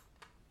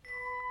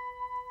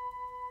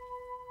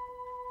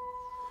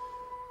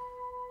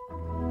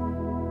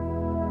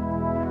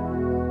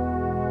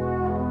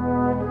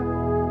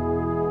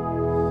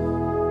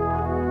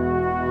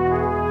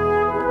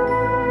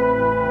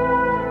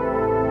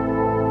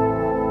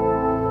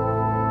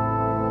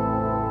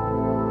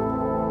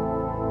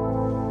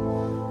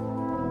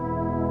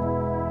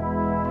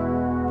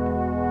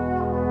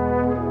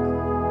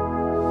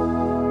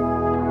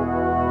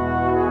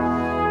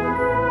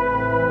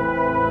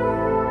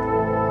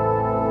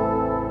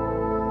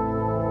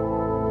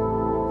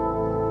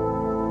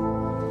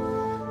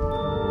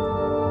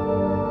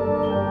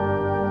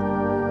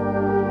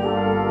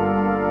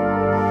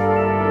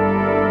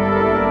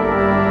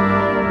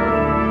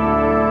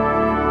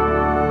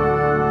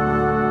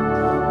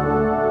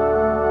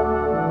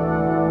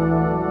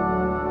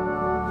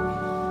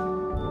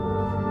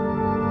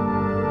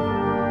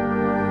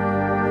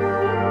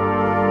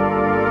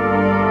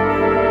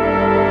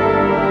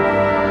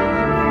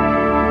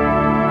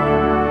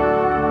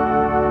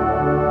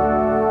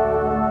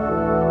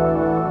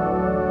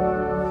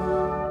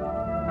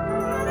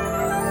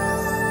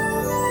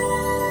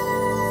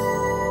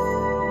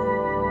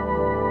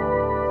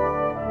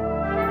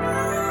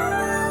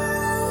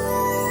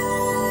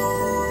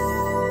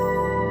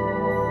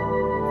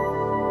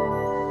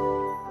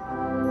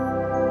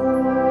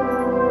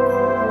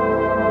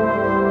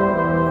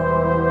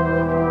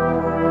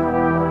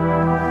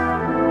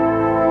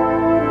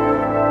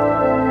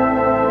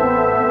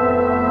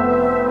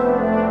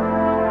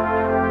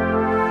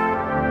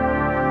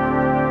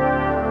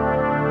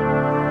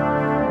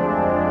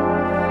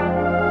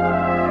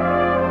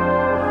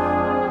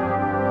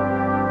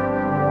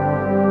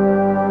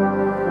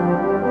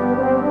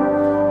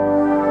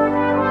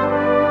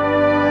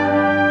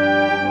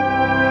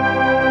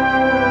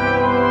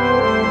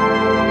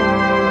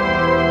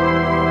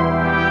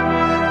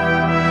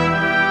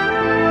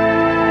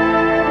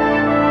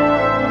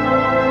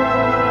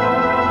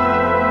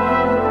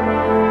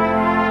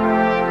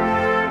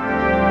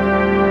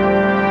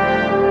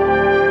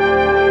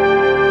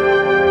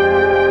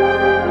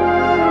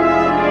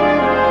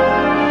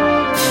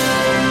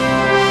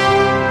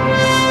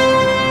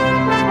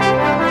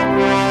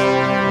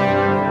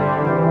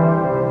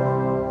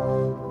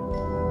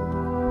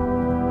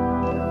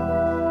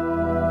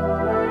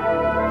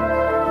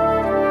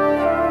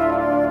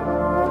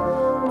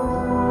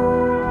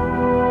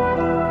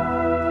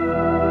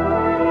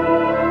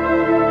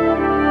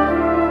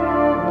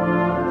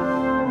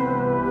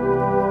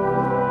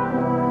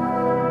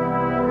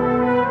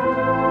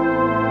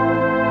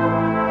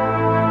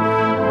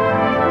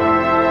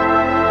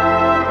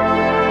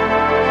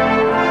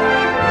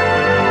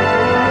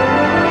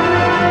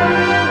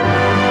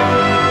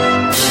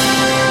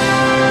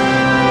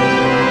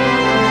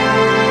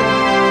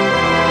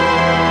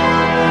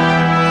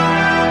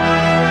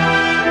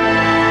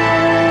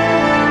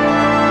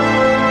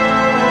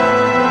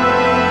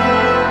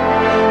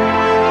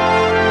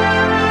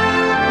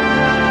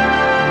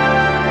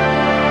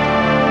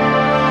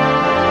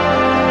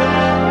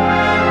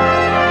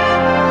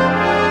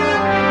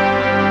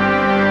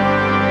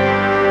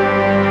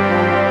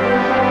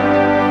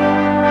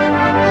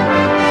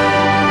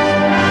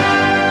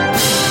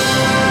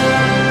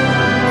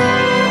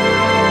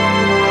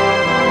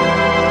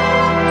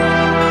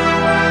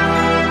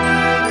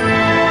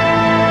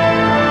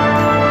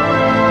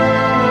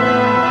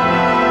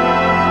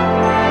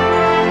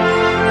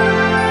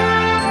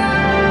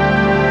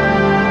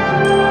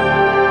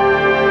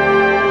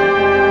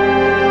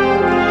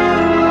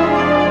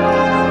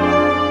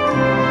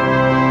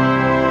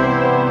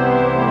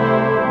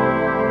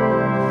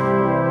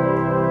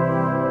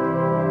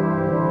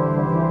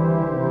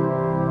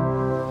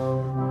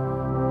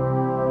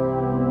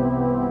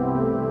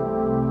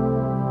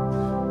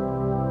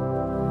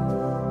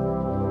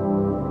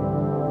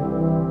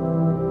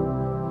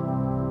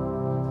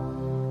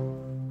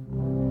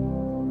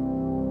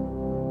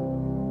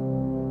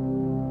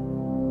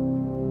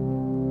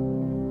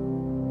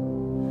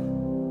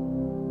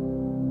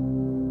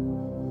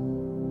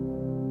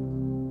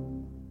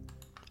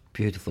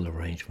 Beautiful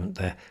arrangement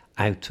there,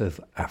 Out of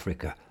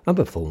Africa, and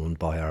performed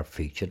by our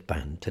featured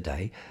band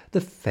today,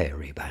 the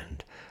Fairy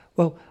Band.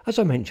 Well, as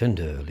I mentioned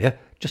earlier,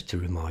 just to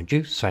remind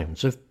you,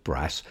 Sounds of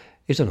Brass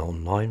is an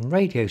online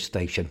radio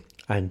station,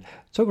 and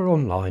so we're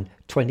online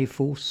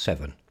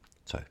 24/7.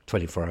 So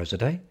 24 hours a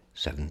day,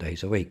 7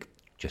 days a week.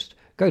 Just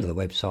go to the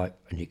website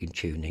and you can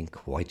tune in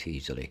quite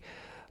easily.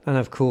 And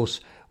of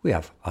course, we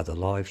have other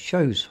live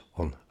shows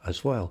on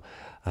as well.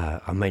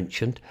 I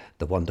mentioned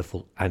the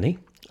wonderful Annie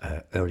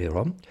earlier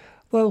on.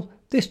 Well,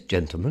 this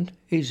gentleman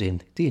is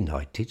in the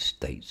United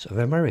States of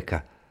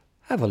America.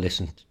 Have a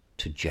listen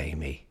to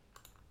Jamie.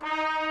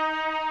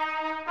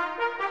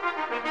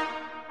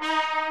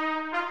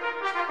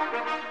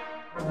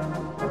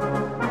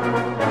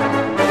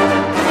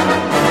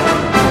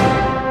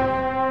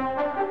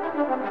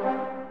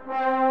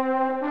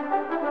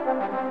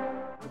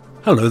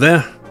 Hello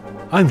there,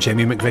 I'm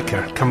Jamie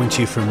McVicker, coming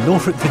to you from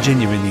Norfolk,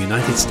 Virginia in the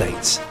United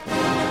States.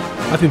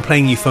 I've been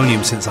playing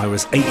euphonium since I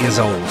was 8 years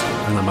old,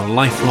 and I'm a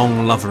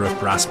lifelong lover of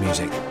brass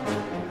music.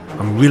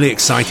 I'm really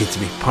excited to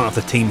be part of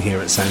the team here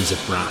at Sounds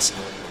of Brass,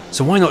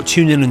 so why not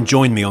tune in and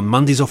join me on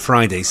Mondays or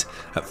Fridays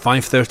at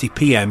 5:30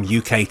 PM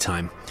UK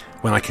time,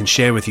 when I can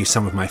share with you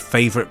some of my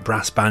favourite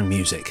brass band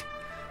music.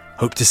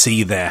 Hope to see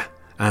you there,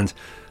 and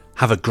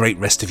have a great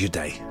rest of your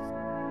day.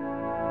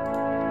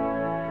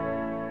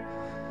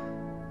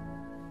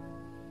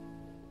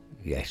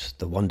 Yes,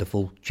 the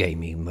wonderful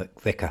Jamie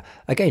McVicker.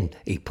 Again,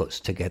 he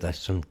puts together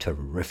some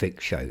terrific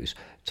shows.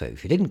 So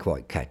if you didn't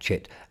quite catch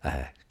it,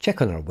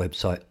 check on our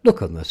website,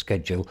 look on the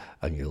schedule,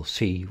 and you'll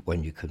see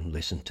when you can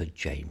listen to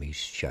Jamie's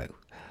show.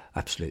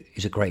 Absolutely,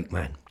 he's a great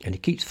man. And he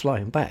keeps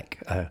flying back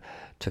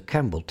to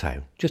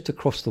Campbelltown, just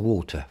across the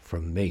water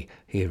from me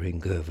here in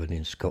Girvan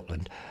in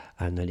Scotland.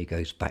 And then he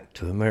goes back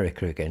to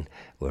America again,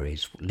 where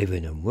he's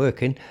living and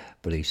working,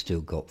 but he's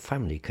still got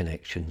family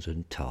connections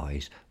and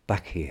ties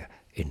back here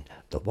in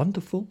the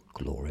wonderful,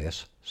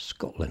 glorious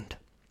Scotland.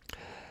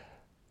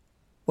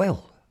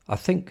 Well, I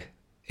think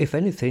if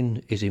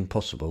anything is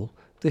impossible,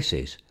 this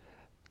is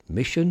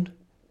Mission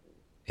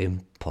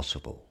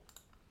Impossible.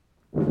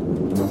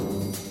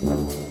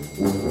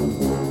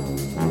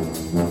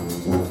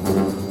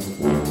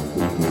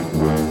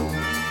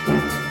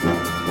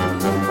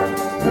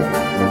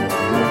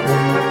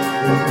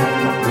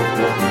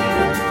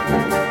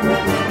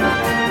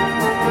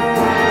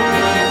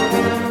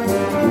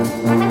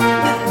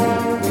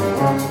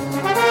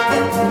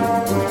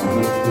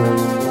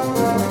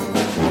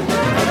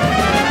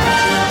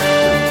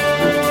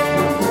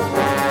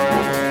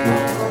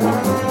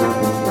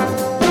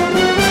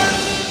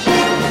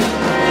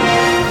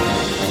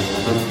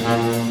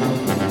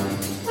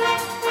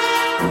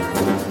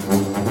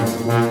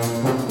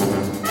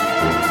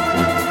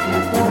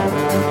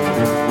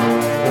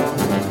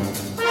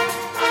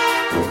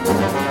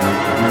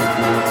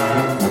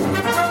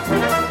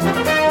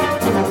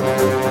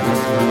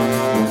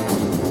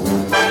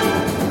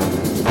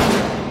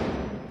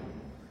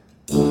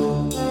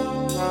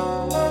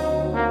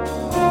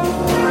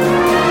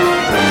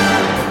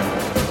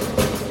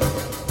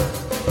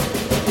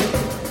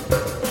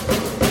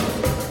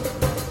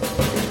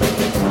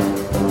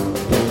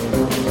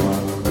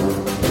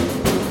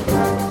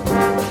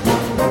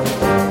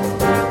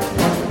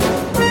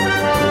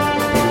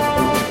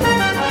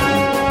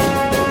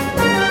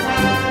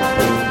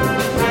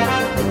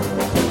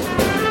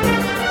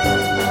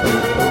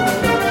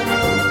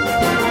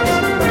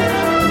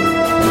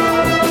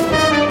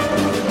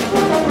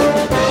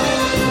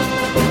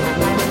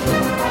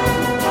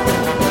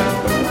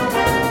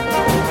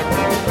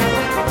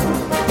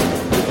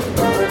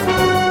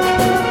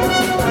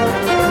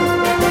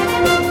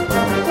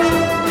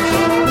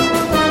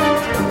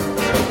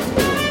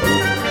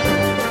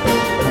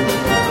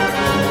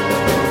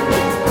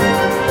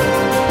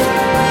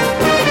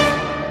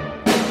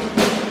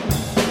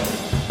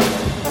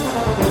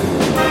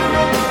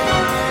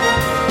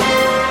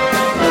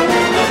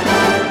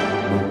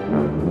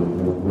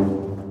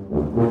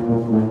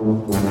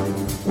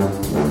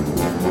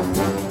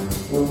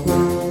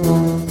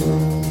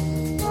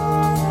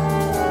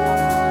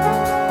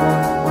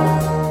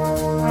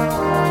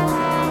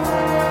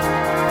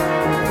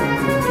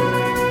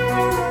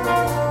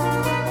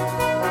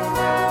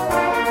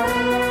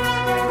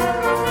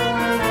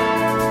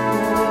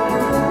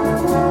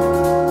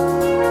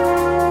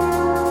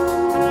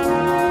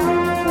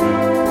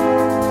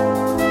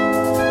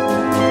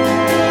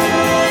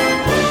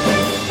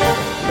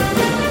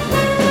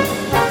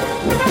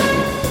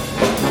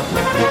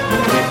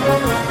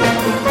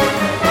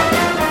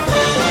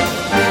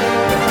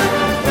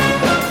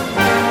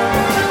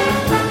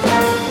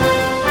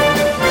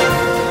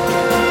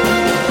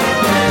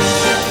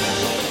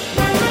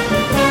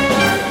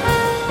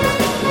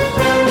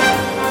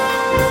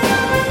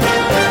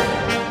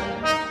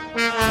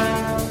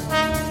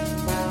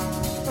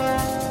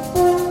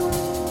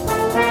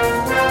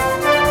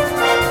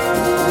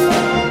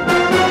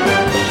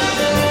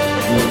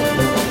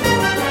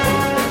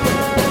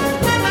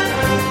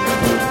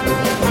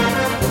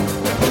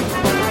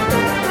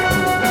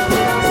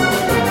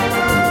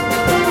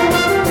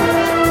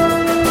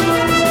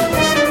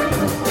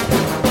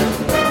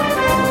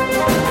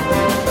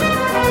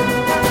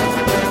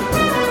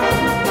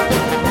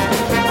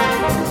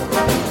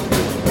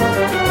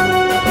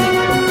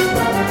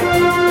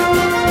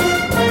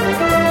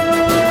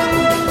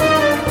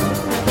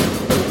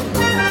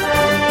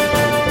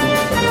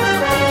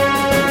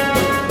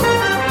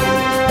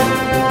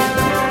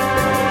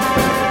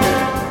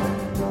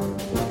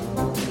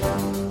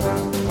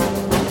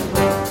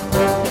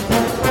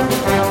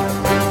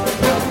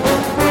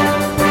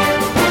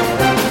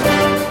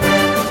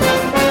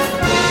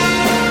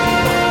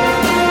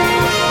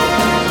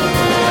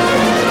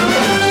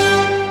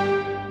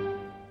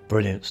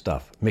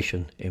 stuff,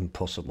 Mission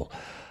Impossible.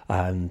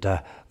 And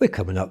we're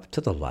coming up to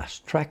the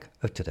last track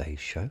of today's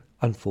show,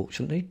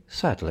 unfortunately,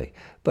 sadly.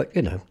 But,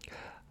 you know,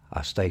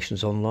 our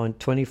station's online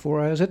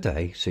 24 hours a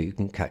day, so you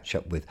can catch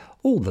up with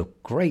all the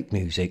great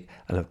music.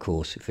 And, of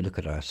course, if you look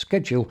at our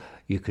schedule,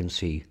 you can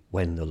see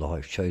when the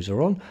live shows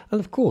are on. And,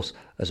 of course,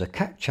 there's a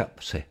catch-up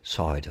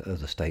side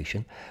of the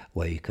station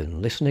where you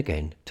can listen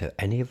again to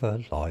any of our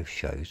live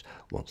shows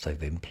once they've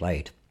been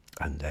played.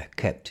 And they're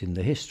kept in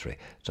the history.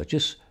 So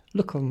just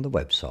look on the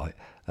website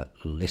at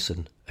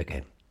Listen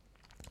Again.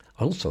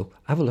 Also,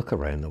 have a look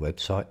around the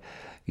website.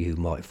 You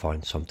might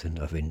find something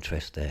of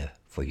interest there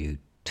for you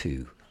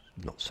too.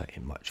 I'm not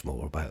saying much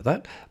more about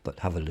that, but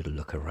have a little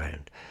look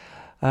around.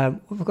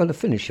 We're going to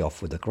finish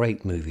off with a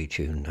great movie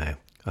tune now.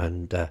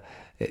 And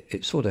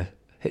it sort of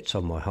hits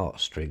on my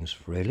heartstrings,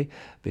 really,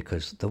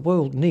 because the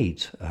world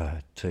needs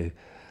to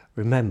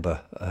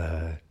remember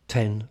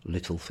 10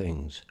 little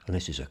things. And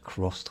this is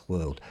across the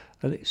world,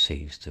 and it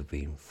seems to have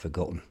been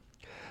forgotten.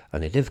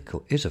 And it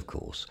is, of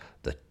course,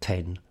 the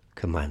 10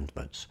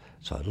 Commandments.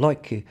 So I'd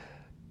like you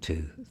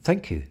to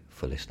thank you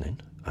for listening,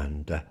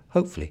 and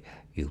hopefully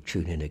you'll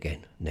tune in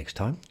again next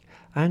time.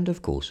 And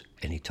of course,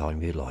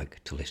 anytime you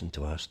like to listen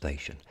to our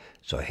station.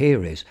 So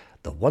here is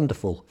the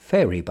wonderful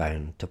Fairy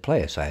Band to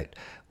play us out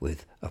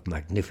with a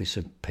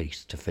magnificent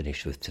piece to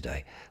finish with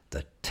today,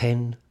 the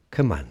 10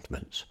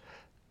 Commandments.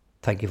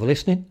 Thank you for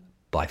listening.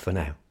 Bye for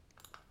now.